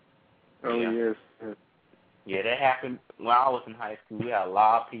 Oh, yes. Yeah, that happened when I was in high school. We had a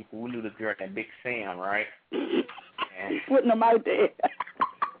lot of people. We knew the girl named Big Sam, right? And putting them out there.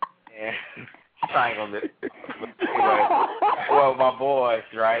 Yeah. I ain't gonna anyway, well, my boys,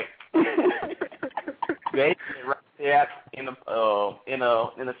 right? They right there in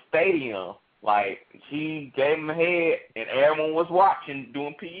a stadium. Like, she gave him a head, and everyone was watching,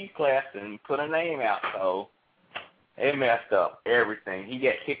 doing PE class, and put her name out. So it messed up everything. He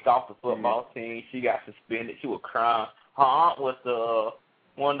got kicked off the football team. She got suspended. She was crying. Her aunt was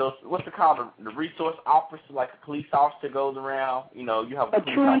one of those, what's it called, the resource officer, like a police officer goes around. You know, you have a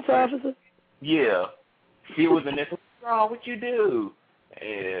truant officer? Yeah. She was in this, oh, what you do?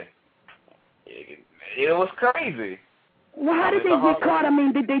 And it was crazy. Well, how did they get caught? I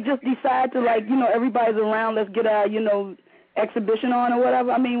mean, did they just decide to, like, everybody's around, let's get our, exhibition on or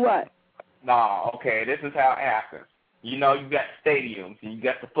whatever? I mean, what? No, okay, this is how it happens. You got stadiums, and you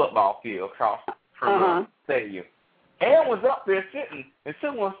got the football field across from the stadium. Aaron was up there sitting, and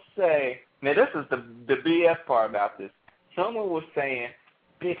someone say, now this is the BS part about this. Someone was saying,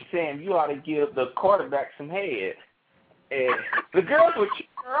 Big Sam, you ought to give the quarterback some head. And the girls were cheering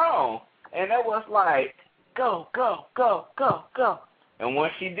her on, and it was like, go, go, go, go, go. And when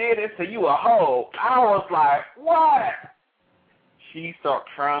she did it, so you a hoe, I was like, what? she started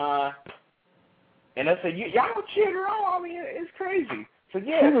crying. And I said, y'all cheered her on. I mean, it's crazy. So,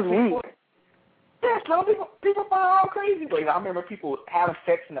 yeah. Some people find all crazy ways. I remember people having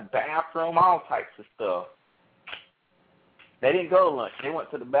sex in the bathroom, all types of stuff. They didn't go to lunch. They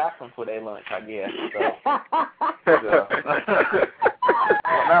went to the bathroom for their lunch, I guess. So.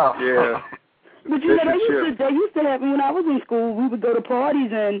 No. Yeah. But you know, they used to have, when I was in school, we would go to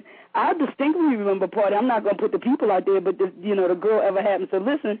parties, and I distinctly remember party. I'm not going to put the people out there, but the girl ever happens to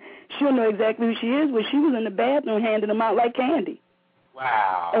listen, she'll know exactly who she is. But she was in the bathroom handing them out like candy.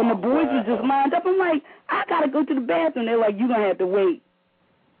 Wow. And the boys was just lined up. I'm like, I got to go to the bathroom. They're like, you're going to have to wait.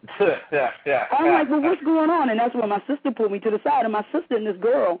 I'm like, well, what's going on? And that's when my sister pulled me to the side, and my sister and this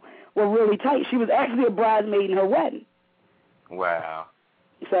girl were really tight. She was actually a bridesmaid in her wedding. Wow.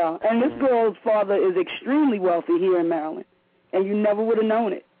 So, and this girl's father is extremely wealthy here in Maryland, and you never would have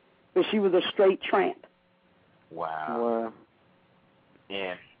known it, but she was a straight tramp. Wow.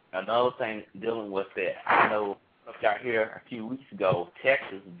 And another thing dealing with that, I know up out here a few weeks ago,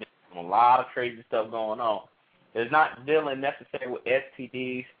 Texas has been a lot of crazy stuff going on. It's not dealing necessarily with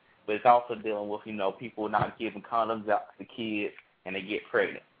STDs, but it's also dealing with, people not giving condoms out to kids and they get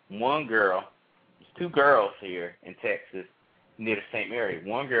pregnant. One girl, there's two girls here in Texas near the same area.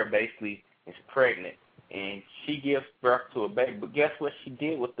 One girl basically is pregnant and she gives birth to a baby, but guess what she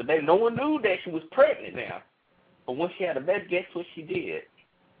did with the baby? No one knew that she was pregnant now. But when she had a baby, guess what she did?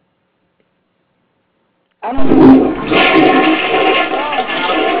 I don't know.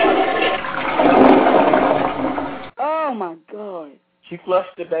 Oh, my God. She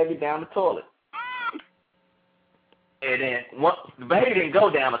flushed the baby down the toilet. And then the baby didn't go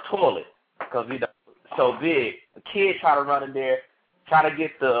down the toilet because it's so big. The kid tried to run in there, try to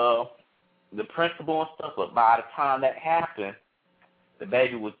get the principal and stuff, but by the time that happened, the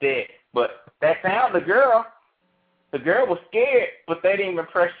baby was dead. But they found the girl. The girl was scared, but they didn't even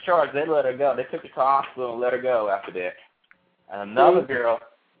press charge. They let her go. They took her to the hospital and let her go after that. And another girl,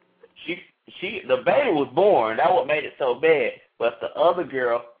 the baby was born. That's what made it so bad. But the other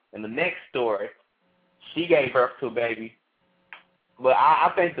girl in the next story, she gave birth to a baby. But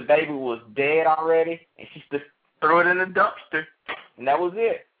I think the baby was dead already, and she just threw it in the dumpster, and that was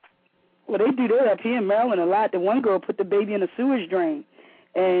it. Well, they do that up here in Maryland a lot. The one girl put the baby in a sewage drain,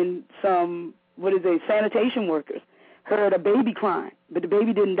 and some, sanitation workers heard a baby crying, but the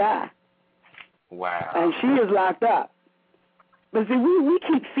baby didn't die. Wow. And she is locked up. But see, we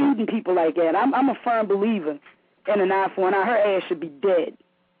keep feeding people like that. I'm a firm believer in an eye for an eye. Her ass should be dead.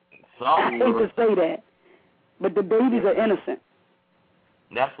 I hate to say that, but the babies are innocent.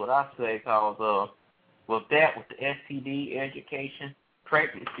 That's what I say, because with the STD education,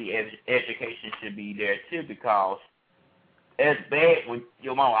 pregnancy education should be there too, because it's bad when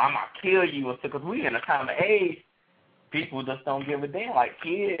your mom, I'm going to kill you, because we in a time of age, people just don't give a damn. Like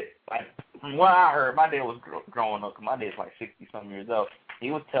kids, like from what I heard, my dad was growing up, because my dad's like 60-something years old.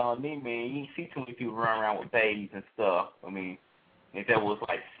 He was telling me, man, you see too many people run around with babies and stuff. I mean, if that was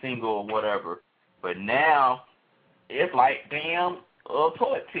like single or whatever. But now, it's like, damn,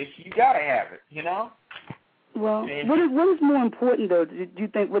 toilet tissue. You got to have it, Well, what is more important, though, do you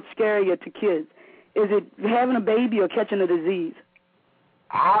think, what's scarier to kids? Is it having a baby or catching a disease?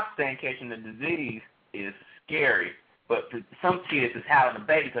 I think catching the disease is scary. But for some kids, it's having a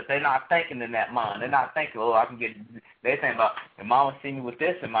baby because they're not thinking in that mind. They're not thinking, I can get. They think about, if mama see me with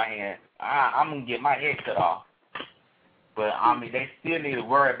this in my hand, I'm going to get my head cut off. But, I mean, they still need to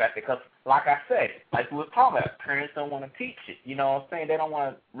worry about it because, like I said, like we were talking about, parents don't want to teach it. You know what I'm saying? They don't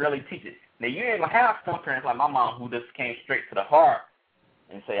want to really teach it. Now, you ain't going to have some parents like my mom who just came straight to the heart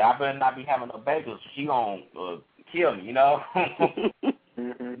and say, I better not be having no babies. She going to kill me,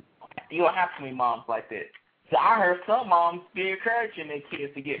 Mm-hmm. You don't have too many moms like that. So I heard some moms be encouraging their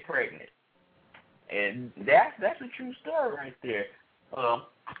kids to get pregnant. And that's a true story right there. I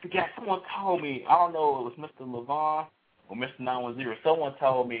forgot, someone told me, I don't know if it was Mr. Levon or Mr. 910, someone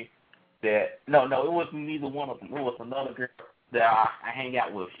told me that, no, it wasn't neither one of them. It was another girl that I hang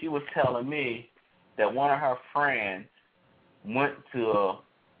out with. She was telling me that one of her friends went to a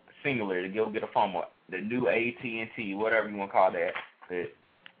Singular to go get a phone, the new AT&T, whatever you want to call that.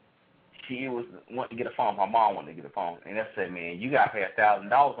 She was wanting to get a phone. My mom wanted to get a phone. And they said, man, you got to pay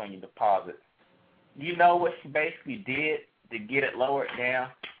 $1,000 on your deposit. You know what she basically did to get it lowered down?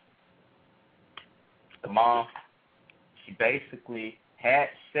 The mom, she basically had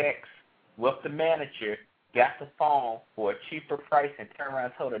sex with the manager, got the phone for a cheaper price, and turned around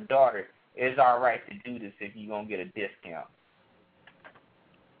and told her daughter, it's all right to do this if you're going to get a discount.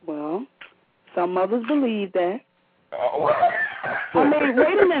 Well, some mothers believe that. I mean,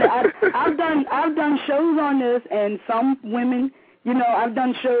 wait a minute. I've done shows on this, and some women You know, I've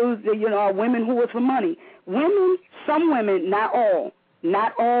done shows that, you know, are women who are for money. Women, some women, not all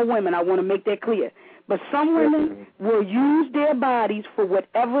women, I want to make that clear, but some women will use their bodies for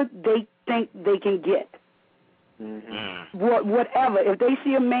whatever they think they can get. Mm-hmm. Whatever. If they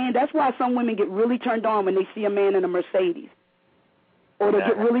see a man, that's why some women get really turned on when they see a man in a Mercedes. Or they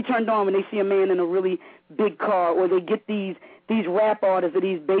get really turned on when they see a man in a really big car, or they get these rap artists or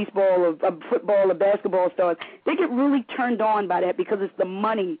these baseball or football or basketball stars. They get really turned on by that because it's the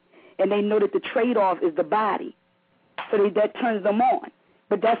money, and they know that the trade-off is the body. So that turns them on.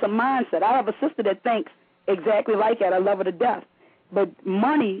 But that's a mindset. I have a sister that thinks exactly like that. I love her to death. But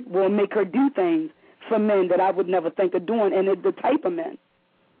money will make her do things for men that I would never think of doing, and it's the type of men.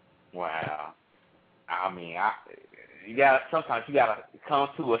 Wow. I mean, sometimes you gotta come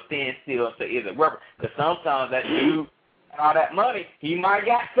to a standstill and say, is it worth it? Because sometimes that dude, all that money, he might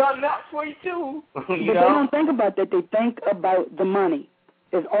got something else for you too. But they don't think about that. They think about the money.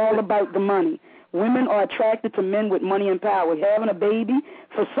 It's all about the money. Women are attracted to men with money and power. Having a baby,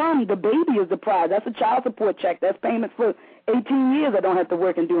 for some, the baby is the prize. That's a child support check. That's payment for 18 years I don't have to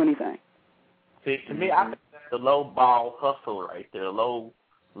work and do anything. See, to me, I think that's the low ball hustle right there, low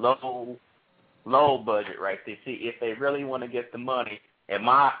budget right there. See, if they really want to get the money, in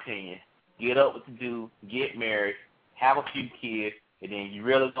my opinion, get up with the dude, get married, have a few kids, and then you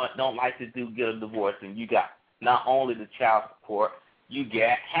really don't like the dude, get a divorce, and you got not only the child support, you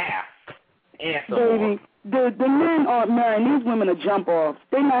get half and some more. The men aren't marrying. These women are jump-offs.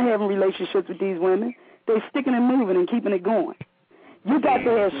 They're not having relationships with these women. They're sticking and moving and keeping it going. You got to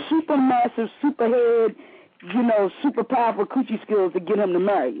have super massive, super head, you know, super powerful coochie skills to get him to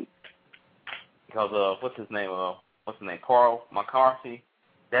marry you. Because what's his name, Carl McCarthy?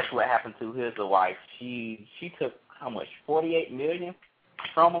 That's what happened to his wife. She took how much? $48 million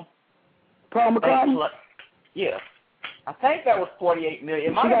from him. Paul McCarthy? Yeah, I think that was $48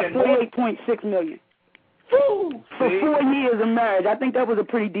 million. She got $48.6 million. Woo, for 4 years of marriage. I think that was a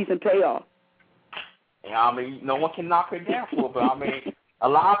pretty decent payoff. Yeah, I mean, no one can knock her down for it, but I mean, a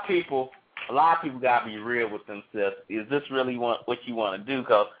lot of people gotta be real with themselves. Is this really what you want to do?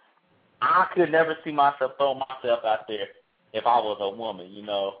 Because I could never see myself throw myself out there if I was a woman, you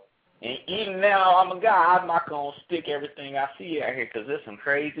know. And even now, I'm a guy. I'm not gonna stick everything I see out here because there's some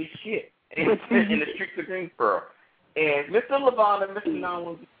crazy shit in the streets of Greensboro. And Mr. Levon and Mr.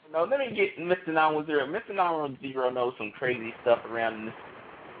 910, let me get Mr. 910. Mr. 910 knows some crazy stuff around this.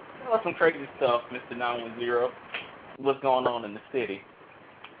 Some crazy stuff, Mr. 910. What's going on in the city?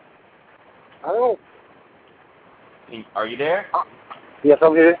 I don't. Are you there? Yes,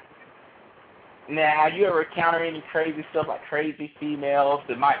 I'm here. Now, have you ever encountered any crazy stuff, like crazy females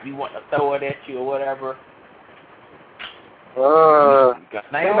that might be wanting to throw it at you or whatever?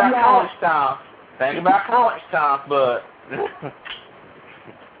 Think about college time, but.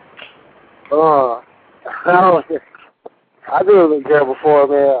 I did a girl before,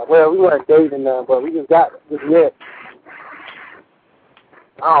 man. Well, we weren't dating now, but we just met.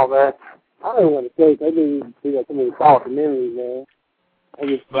 Oh, man. I don't want to date. I didn't see that so many false memories, man.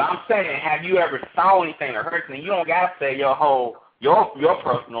 But I'm saying, have you ever saw anything or heard anything? You don't gotta say your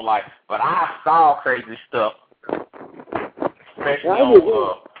personal life, but I saw crazy stuff, especially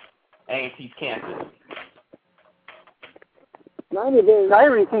on A&T's campus. I didn't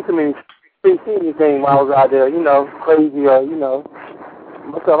really see too many. Didn't see anything while I was out there, you know, crazy or, you know,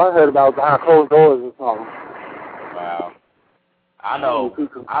 most of I heard about behind closed doors or something. Wow. I know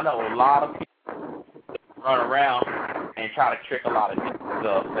a lot of people run around and try to trick a lot of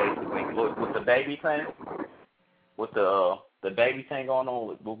stuff, basically. With the baby thing, with the baby thing going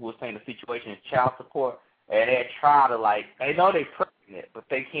on, we were saying the situation is child support, and they try to, like, they know they're pregnant, but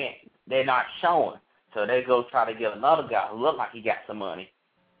they're not showing. So they go try to get another guy who look like he got some money,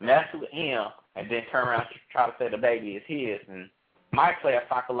 mess with him, and then turn around and try to say the baby is his, and might play a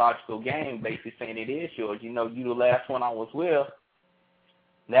psychological game basically saying it is yours. You know, you the last one I was with.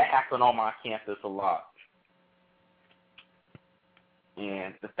 That happened on my campus a lot.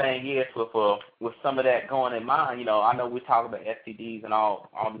 And the thing is, with some of that going in mind, you know, I know we talk about STDs and all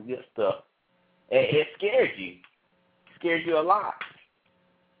the good stuff. It scares you. It scares you a lot.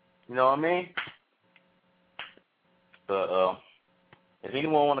 You know what I mean? But if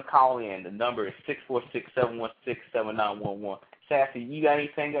anyone want to call in, the number is 646-716-7911. Sassy, you got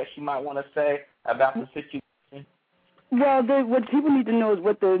anything else you might want to say about the situation? Well, what people need to know is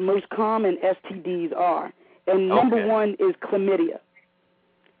what the most common STDs are. And number one is chlamydia.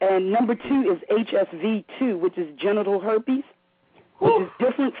 And number two is HSV2, which is genital herpes, which is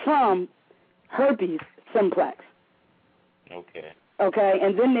different from herpes simplex. Okay,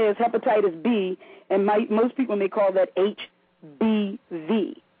 and then there's hepatitis B, and most people may call that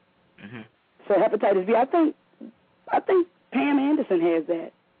Mm-hmm. So hepatitis B. I think Pam Anderson has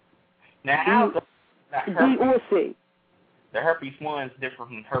that. Now, B or C. The herpes 1 is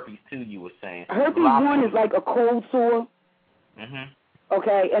different from herpes 2, you were saying. Herpes 1 is like a cold sore. Mm-hmm.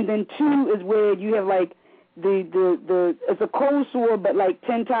 Okay, and then 2 is where you have like the it's a cold sore, but like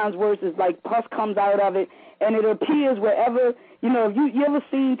 10 times worse. It's like pus comes out of it, and it appears wherever, you know, if you ever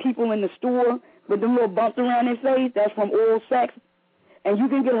seen people in the store with them little bumps around their face, that's from oral sex. And you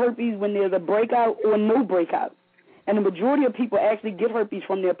can get herpes when there's a breakout or no breakout. And the majority of people actually get herpes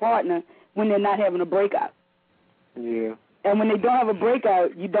from their partner when they're not having a breakout. Yeah. And when they don't have a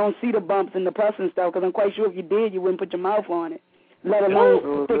breakout, you don't see the bumps and the pus and stuff, because I'm quite sure if you did, you wouldn't put your mouth on it, let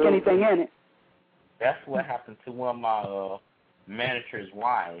alone stick anything in it. That's what happened to one of my manager's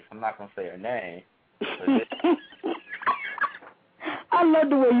wives. I'm not going to say her name. I love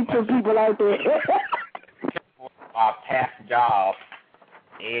the way you put people out there. My past job,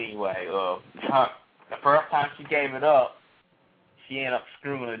 anyway, the first time she gave it up, she ended up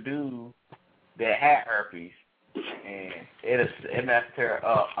screwing a dude that had herpes. And it messed her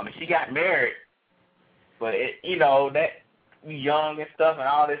up. I mean, she got married, but you know, that you young and stuff, and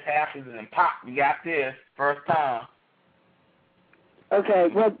all this happens, and then pop, you got this first time. Okay,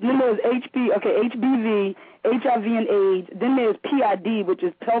 well, then there's HBV, HIV and AIDS. Then there's PID, which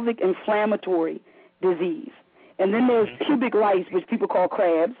is pelvic inflammatory disease. And then there's pubic lice, which people call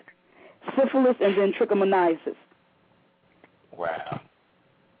crabs, syphilis, and then trichomoniasis. Wow.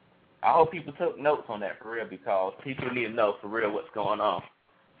 I hope people took notes on that for real, because people need to know for real what's going on.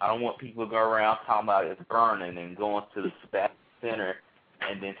 I don't want people to go around talking about it's burning and going to the spat center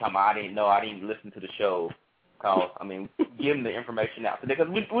and then talking about I didn't know, I didn't listen to the show. Because, I mean, give them the information out today.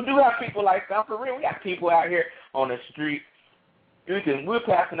 Because we do have people like that for real. We got people out here on the street. We're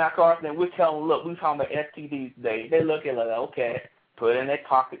passing our cars and we're telling them, look, we're talking about STDs today. They look at it like, okay, put it in their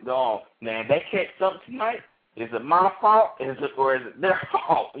pocket, go on. Man, they catch something tonight. Is it my fault? Or is it their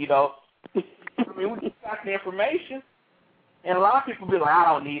fault? You know, I mean, we got the information, and a lot of people be like, I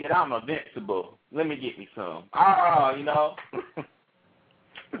don't need it. I'm invincible. Let me get me some. You know.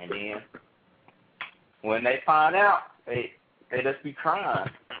 And then when they find out, they just be crying.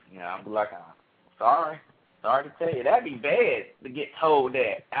 You know, I'll be like, sorry to tell you, that'd be bad to get told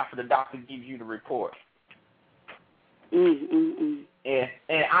that after the doctor gives you the report. And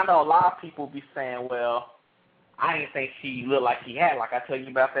I know a lot of people be saying, well, I didn't think she looked like she had, like I told you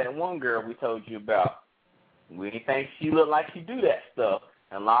about that one girl we told you about. We didn't think she looked like she do that stuff.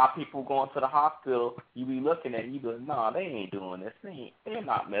 And a lot of people going to the hospital, you be looking at it, you be like, no, they ain't doing this. They're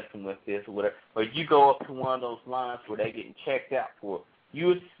not messing with this or whatever. Or you go up to one of those lines where they getting checked out for.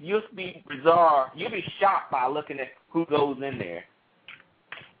 You'll be bizarre. You'll be shocked by looking at who goes in there.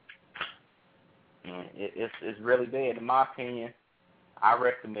 It's really bad. In my opinion, I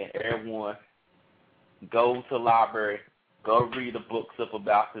recommend everyone go to the library, go read the books up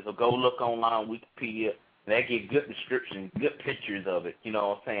about this, or go look online on Wikipedia. They get good descriptions, good pictures of it, you know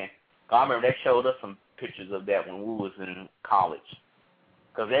what I'm saying? I remember they showed us some pictures of that when we was in college.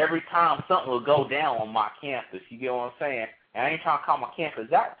 Because every time something would go down on my campus, you get what I'm saying? And I ain't trying to call my campus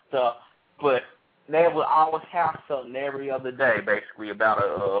that stuff, but they would always have something every other day, basically, about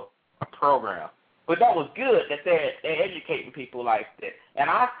a program. But that was good that they're educating people like that. And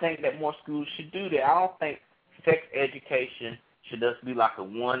I think that more schools should do that. I don't think sex education should just be like a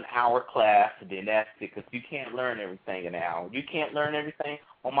 1-hour class, and then that's it, because you can't learn everything in an hour. You can't learn everything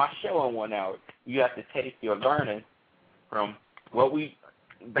on my show in 1 hour. You have to take your learning from what we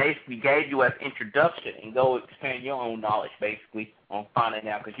basically gave you as introduction and go expand your own knowledge, basically, on finding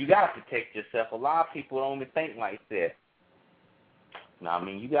out, because you got to protect yourself. A lot of people don't even think like that. Now, I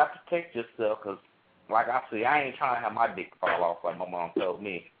mean, you got to protect yourself, because, like I say, I ain't trying to have my dick fall off like my mom told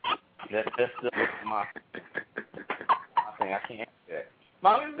me. That's just my thing. I can't do that.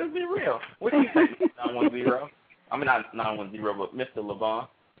 Mom, let's be real. What do you think, 910? I mean, not 910, but Mr. LeVon.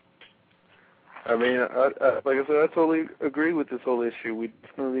 I mean, like I said, I totally agree with this whole issue. We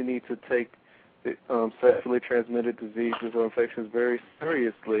definitely need to take sexually transmitted diseases or infections very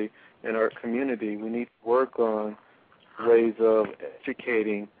seriously in our community. We need to work on ways of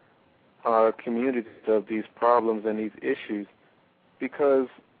educating our communities of these problems and these issues, because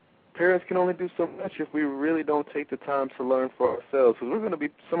parents can only do so much if we really don't take the time to learn for ourselves. Because we're going to be,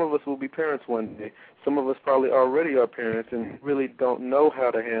 some of us will be parents one day. Some of us probably already are parents and really don't know how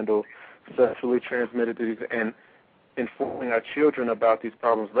to handle sexually transmitted disease and informing our children about these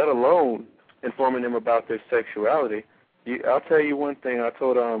problems, let alone informing them about their sexuality. I'll tell you one thing. I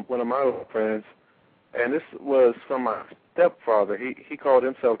told one of my old friends, and this was from my stepfather. He called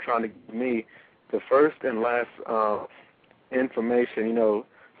himself trying to give me the first and last information,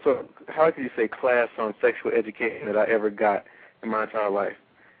 so how could you say class on sexual education that I ever got in my entire life.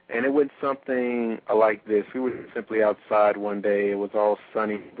 And it was something like this. We were simply outside one day. It was all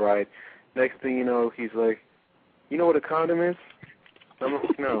sunny, bright. Next thing you know, he's like, you know what a condom is? I'm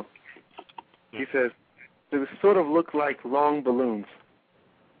like, no. He says, they sort of look like long balloons.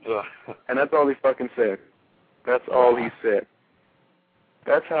 And that's all he fucking said. That's all he said.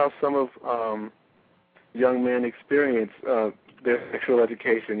 That's how some of young men experience their sexual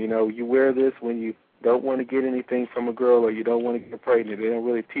education. You wear this when you don't want to get anything from a girl or you don't want to get pregnant. They don't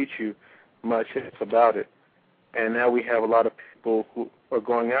really teach you much about it. And now we have a lot of people who are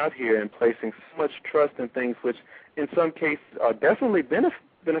going out here and placing so much trust in things which in some cases are definitely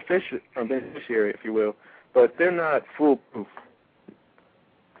beneficiary, if you will, but they're not foolproof.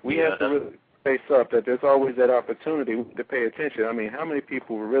 We have to really face up that there's always that opportunity to pay attention. I mean, how many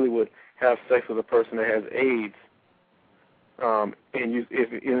people really would have sex with a person that has AIDS and even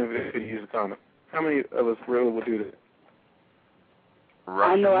if they use a condom? How many of us really would do that?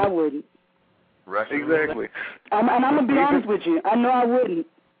 I know I wouldn't. Exactly. And I'm going to be honest with you. I know I wouldn't.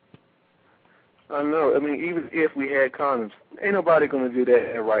 I know. I mean, even if we had condoms, ain't nobody going to do that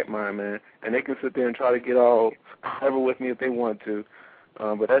in their right mind, man. And they can sit there and try to get all clever with me if they want to.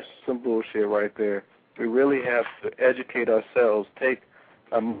 But that's some bullshit right there. We really have to educate ourselves, take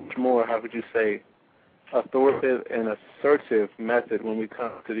a much more, how would you say, authoritative and assertive method when we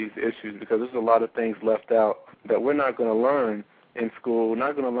come to these issues, because there's a lot of things left out that we're not going to learn in school. We're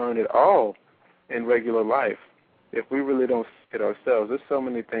not going to learn at all in regular life if we really don't see it ourselves. There's so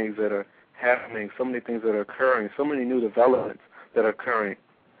many things that are happening, so many things that are occurring, so many new developments that are occurring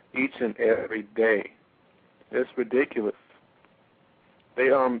each and every day. It's ridiculous. They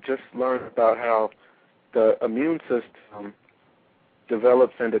just learned about how the immune system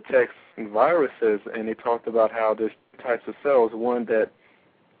develops and detects viruses, and they talked about how there's types of cells, one that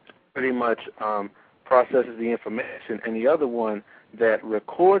pretty much processes the information, and the other one that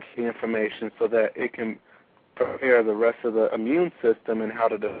records the information so that it can prepare the rest of the immune system and how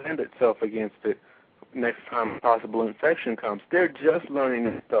to defend itself against it next time a possible infection comes. They're just learning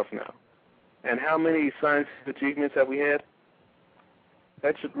this stuff now. And how many scientific achievements have we had?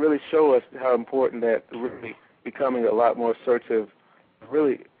 That should really show us how important that really becoming a lot more assertive,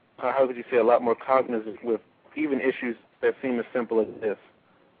 really, how would you say, a lot more cognizant with even issues that seem as simple as this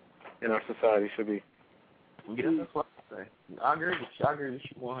in our society should be. Yeah, that's what I say. I agree with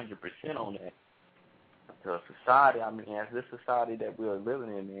you 100% on that. The society, I mean, as this society that we are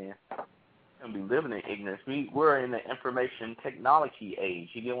living in, man, and be living in ignorance. We're in the information technology age.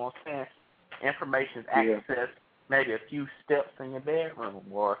 You get what I'm saying? Information is accessed maybe a few steps in your bedroom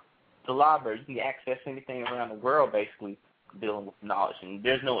or the library. You can access anything around the world, basically, dealing with knowledge. And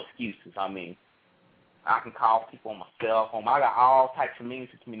there's no excuses. I mean, I can call people on my cell phone. I got all types of means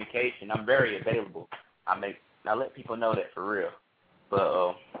of communication. I'm very available. I let people know that for real.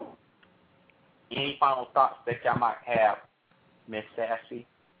 But any final thoughts that y'all might have, Miss Sassy?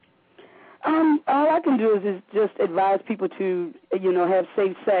 All I can do is just advise people to, have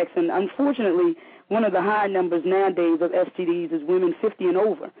safe sex. And unfortunately, one of the high numbers nowadays of STDs is women 50 and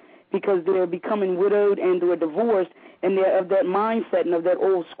over, because they're becoming widowed and they're divorced, and they're of that mindset and of that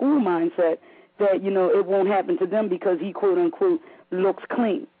old school mindset that, it won't happen to them because he, quote unquote, looks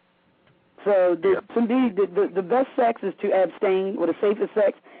clean. So to me, the best sex is to abstain, or the safest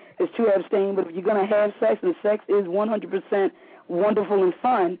sex is to abstain. But if you're going to have sex and sex is 100% wonderful and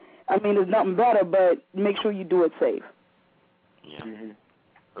fun, I mean, there's nothing better, but make sure you do it safe. Yeah.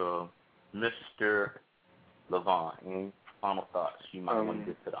 Mm-hmm. Mr. Levon, any final thoughts you might want to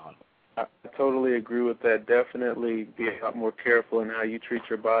get to the honor? I totally agree with that. Definitely be a lot more careful in how you treat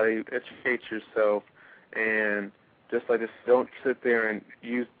your body, educate yourself, and just like this, don't sit there and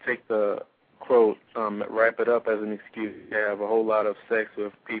take the quote, wrap it up as an excuse to have a whole lot of sex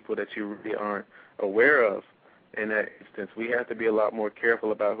with people that you really aren't aware of. In that instance, we have to be a lot more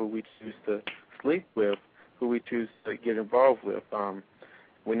careful about who we choose to sleep with, who we choose to get involved with.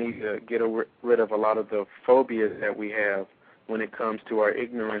 We need to get rid of a lot of the phobias that we have when it comes to our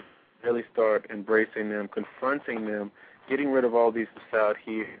ignorance, really start embracing them, confronting them, getting rid of all these out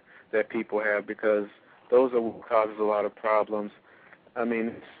here that people have, because those are what causes a lot of problems. I mean,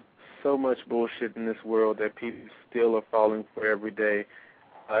 there's so much bullshit in this world that people still are falling for every day.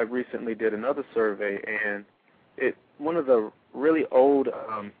 I recently did another survey, and one of the really old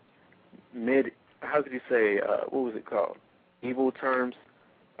how could you say, what was it called? Evil terms?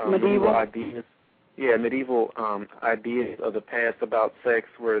 Medieval ideas. Yeah, medieval ideas of the past about sex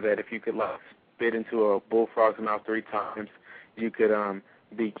were that if you could spit into a bullfrog's mouth 3 times, you could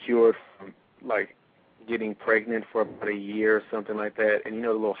be cured from getting pregnant for about a year or something like that, and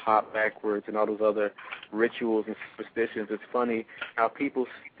the little hop backwards and all those other rituals and superstitions. It's funny how people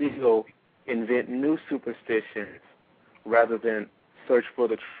still invent new superstitions rather than search for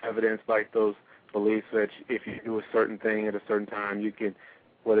the evidence, like those beliefs that if you do a certain thing at a certain time, you can,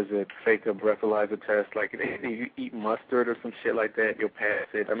 fake a breathalyzer test, like if you eat mustard or some shit like that, you'll pass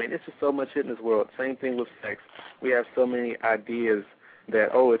it. I mean, it's just so much shit in this world. Same thing with sex. We have so many ideas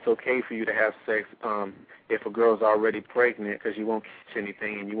that, it's okay for you to have sex if a girl's already pregnant because you won't catch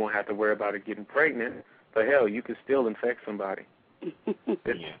anything and you won't have to worry about her getting pregnant. But hell, you can still infect somebody.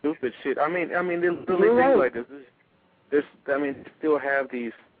 It's stupid shit. I mean, there's really things like this. Still have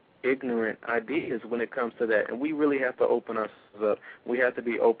these ignorant ideas when it comes to that, and we really have to open ourselves up. We have to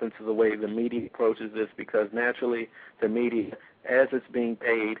be open to the way the media approaches this, because naturally the media, as it's being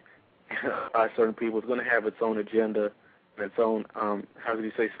paid by certain people, is going to have its own agenda and its own,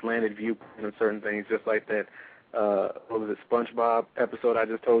 slanted viewpoint on certain things, just like that, SpongeBob episode I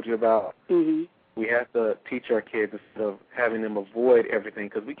just told you about. Mm-hmm. We have to teach our kids instead of having them avoid everything,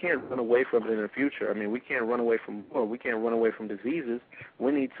 because we can't run away from it in the future. I mean, we can't run away from war. We can't run away from diseases.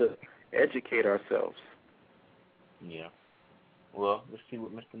 We need to educate ourselves. Yeah. Well, let's see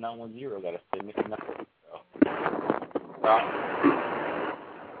what Mr. 910 got to say. Mr. 910. I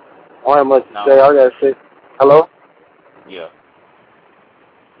don't have much to say. I got to say, hello? Yeah.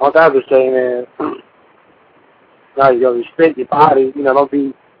 All I have to say, man, now you got to respect your body. Don't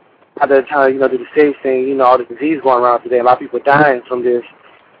be out there trying to, do the safe thing. All the disease going around today. A lot of people dying from this.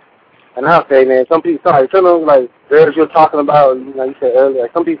 And I'll say, man, some people, some of them, like, girls you're talking about, you said earlier,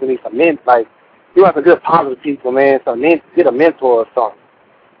 some people need some men, like, you have some good positive people, man, get a mentor or something,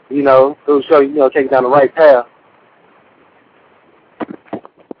 who'll show you, take you down the right path.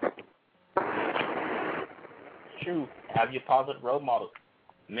 True. Have your positive role model,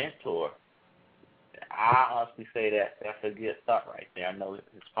 mentor. I honestly say that's a good thought right there. I know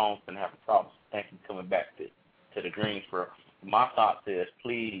his phone's been having problems. Thank you for coming back to the Greensboro. My thoughts is,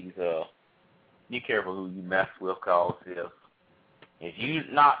 please, be careful who you mess with, cause if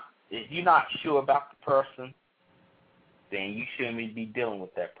you're not sure about the person, then you shouldn't be dealing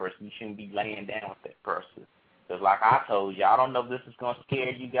with that person. You shouldn't be laying down with that person. Because like I told you, I don't know if this is going to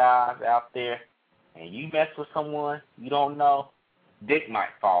scare you guys out there, and you mess with someone you don't know, dick might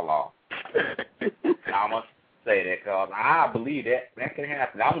fall off. I must say that because I believe that can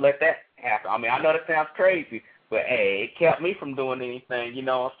happen. I'm going to let that happen. I mean, I know that sounds crazy, but, hey, it kept me from doing anything, you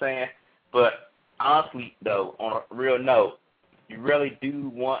know what I'm saying? But honestly, though, on a real note, you really do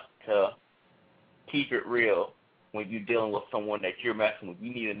want to keep it real when you're dealing with someone that you're messing with.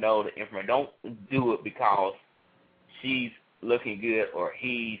 You need to know the information. Don't do it because she's looking good or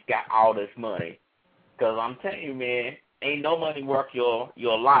he's got all this money. Because I'm telling you, man, ain't no money worth your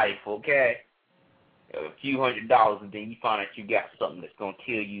life, okay? A few $100s, and then you find out you got something that's going to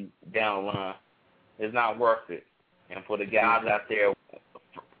kill you down the line. It's not worth it. And for the guys out there,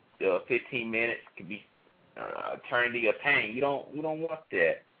 15 minutes could be eternity of pain. You don't want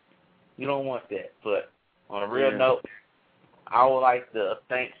that. You don't want that. But on a real note, I would like to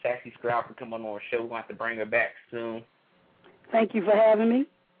thank Sassy Scribe for coming on the show. We're going to have to bring her back soon. Thank you for having me.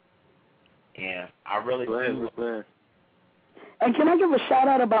 And I really do. And can I give a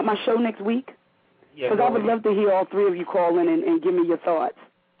shout-out about my show next week? Yeah, because I would love to hear all three of you call in and give me your thoughts.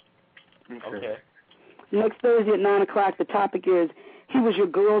 Okay. Next Thursday at 9 o'clock, the topic is, he was your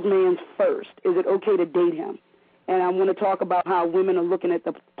girl's man's first. Is it okay to date him? And I want to talk about how women are looking at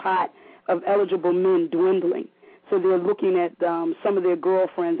the pot of eligible men dwindling. So they're looking at some of their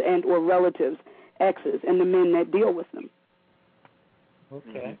girlfriends and or relatives, exes, and the men that deal with them.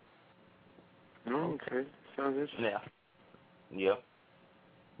 Okay. Okay. Sounds interesting. Yeah.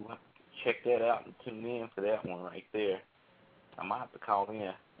 We'll have to check that out and tune in for that one right there. I might have to call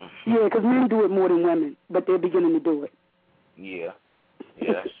in. Yeah, because men do it more than women, but they're beginning to do it. Yeah,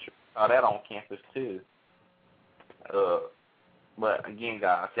 that's true. Oh, that on campus too. But again,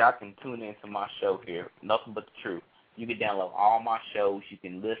 guys, y'all can tune into my show here, Nothing But the Truth. You can download all my shows. You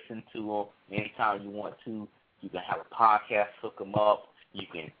can listen to them anytime you want to. You can have a podcast, hook them up. You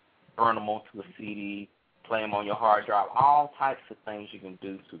can burn them onto a CD, play them on your hard drive. All types of things you can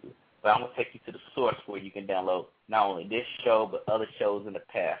do to it. But I'm going to take you to the source where you can download not only this show, but other shows in the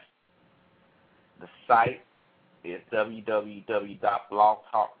past. The site is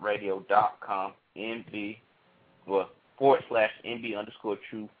www.blogtalkradio.com,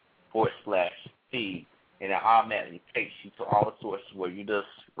 /NB_truth/feed. And it automatically takes you to all the sources where you just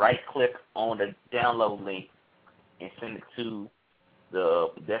right-click on the download link and send it to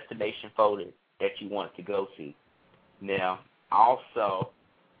the destination folder that you want it to go to. Now, also,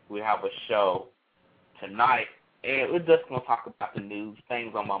 we have a show tonight, and we're just going to talk about the news,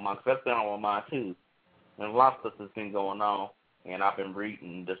 things on my mind, because that's been on my mind too. And a lot of stuff has been going on, and I've been reading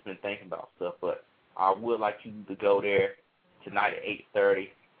and just been thinking about stuff. But I would like you to go there tonight at 8:30.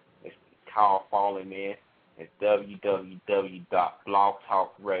 It's called Falling Men. It's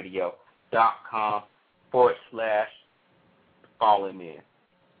www.blogtalkradio.com/Falling Men.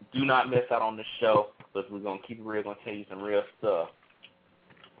 Do not miss out on the show, because we're going to keep it real, going to tell you some real stuff.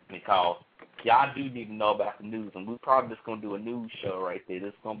 Because y'all do need to know about the news, and we're probably just going to do a news show right there. This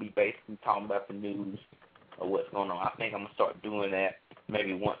is going to be basically talking about the news of what's going on. I think I'm going to start doing that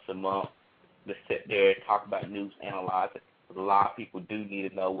maybe once a month. Just sit there and talk about news, analyze it. Because a lot of people do need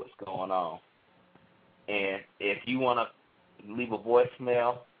to know what's going on. And if you want to leave a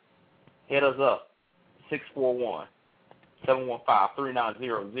voicemail, hit us up,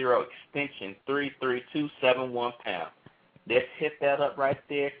 641-715-3900, extension 33271#. Let's hit that up right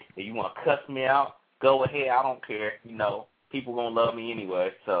there. If you want to cuss me out, go ahead. I don't care. You know, people going to love me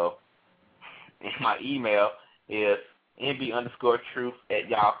anyway. So and my email is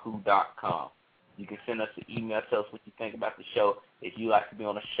nb_truth@yahoo.com. You can send us an email, tell us what you think about the show, if you like to be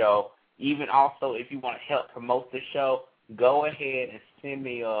on the show. Even also, if you want to help promote the show, go ahead and send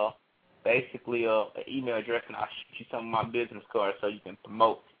me basically an email address, and I'll shoot you some of my business cards so you can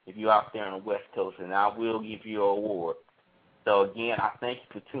promote if you're out there on the West Coast, and I will give you an award. So, again, I thank you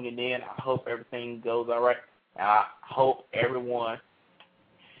for tuning in. I hope everything goes all right, and I hope everyone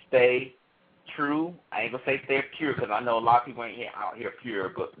stay true. I ain't going to say stay pure, because I know a lot of people ain't out here pure,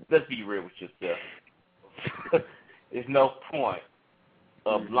 but let's be real with yourself. There's no point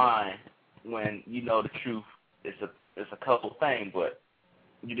of lying when you know the truth. It's a couple things, but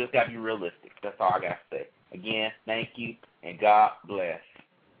you just got to be realistic. That's all I got to say. Again, thank you, and God bless.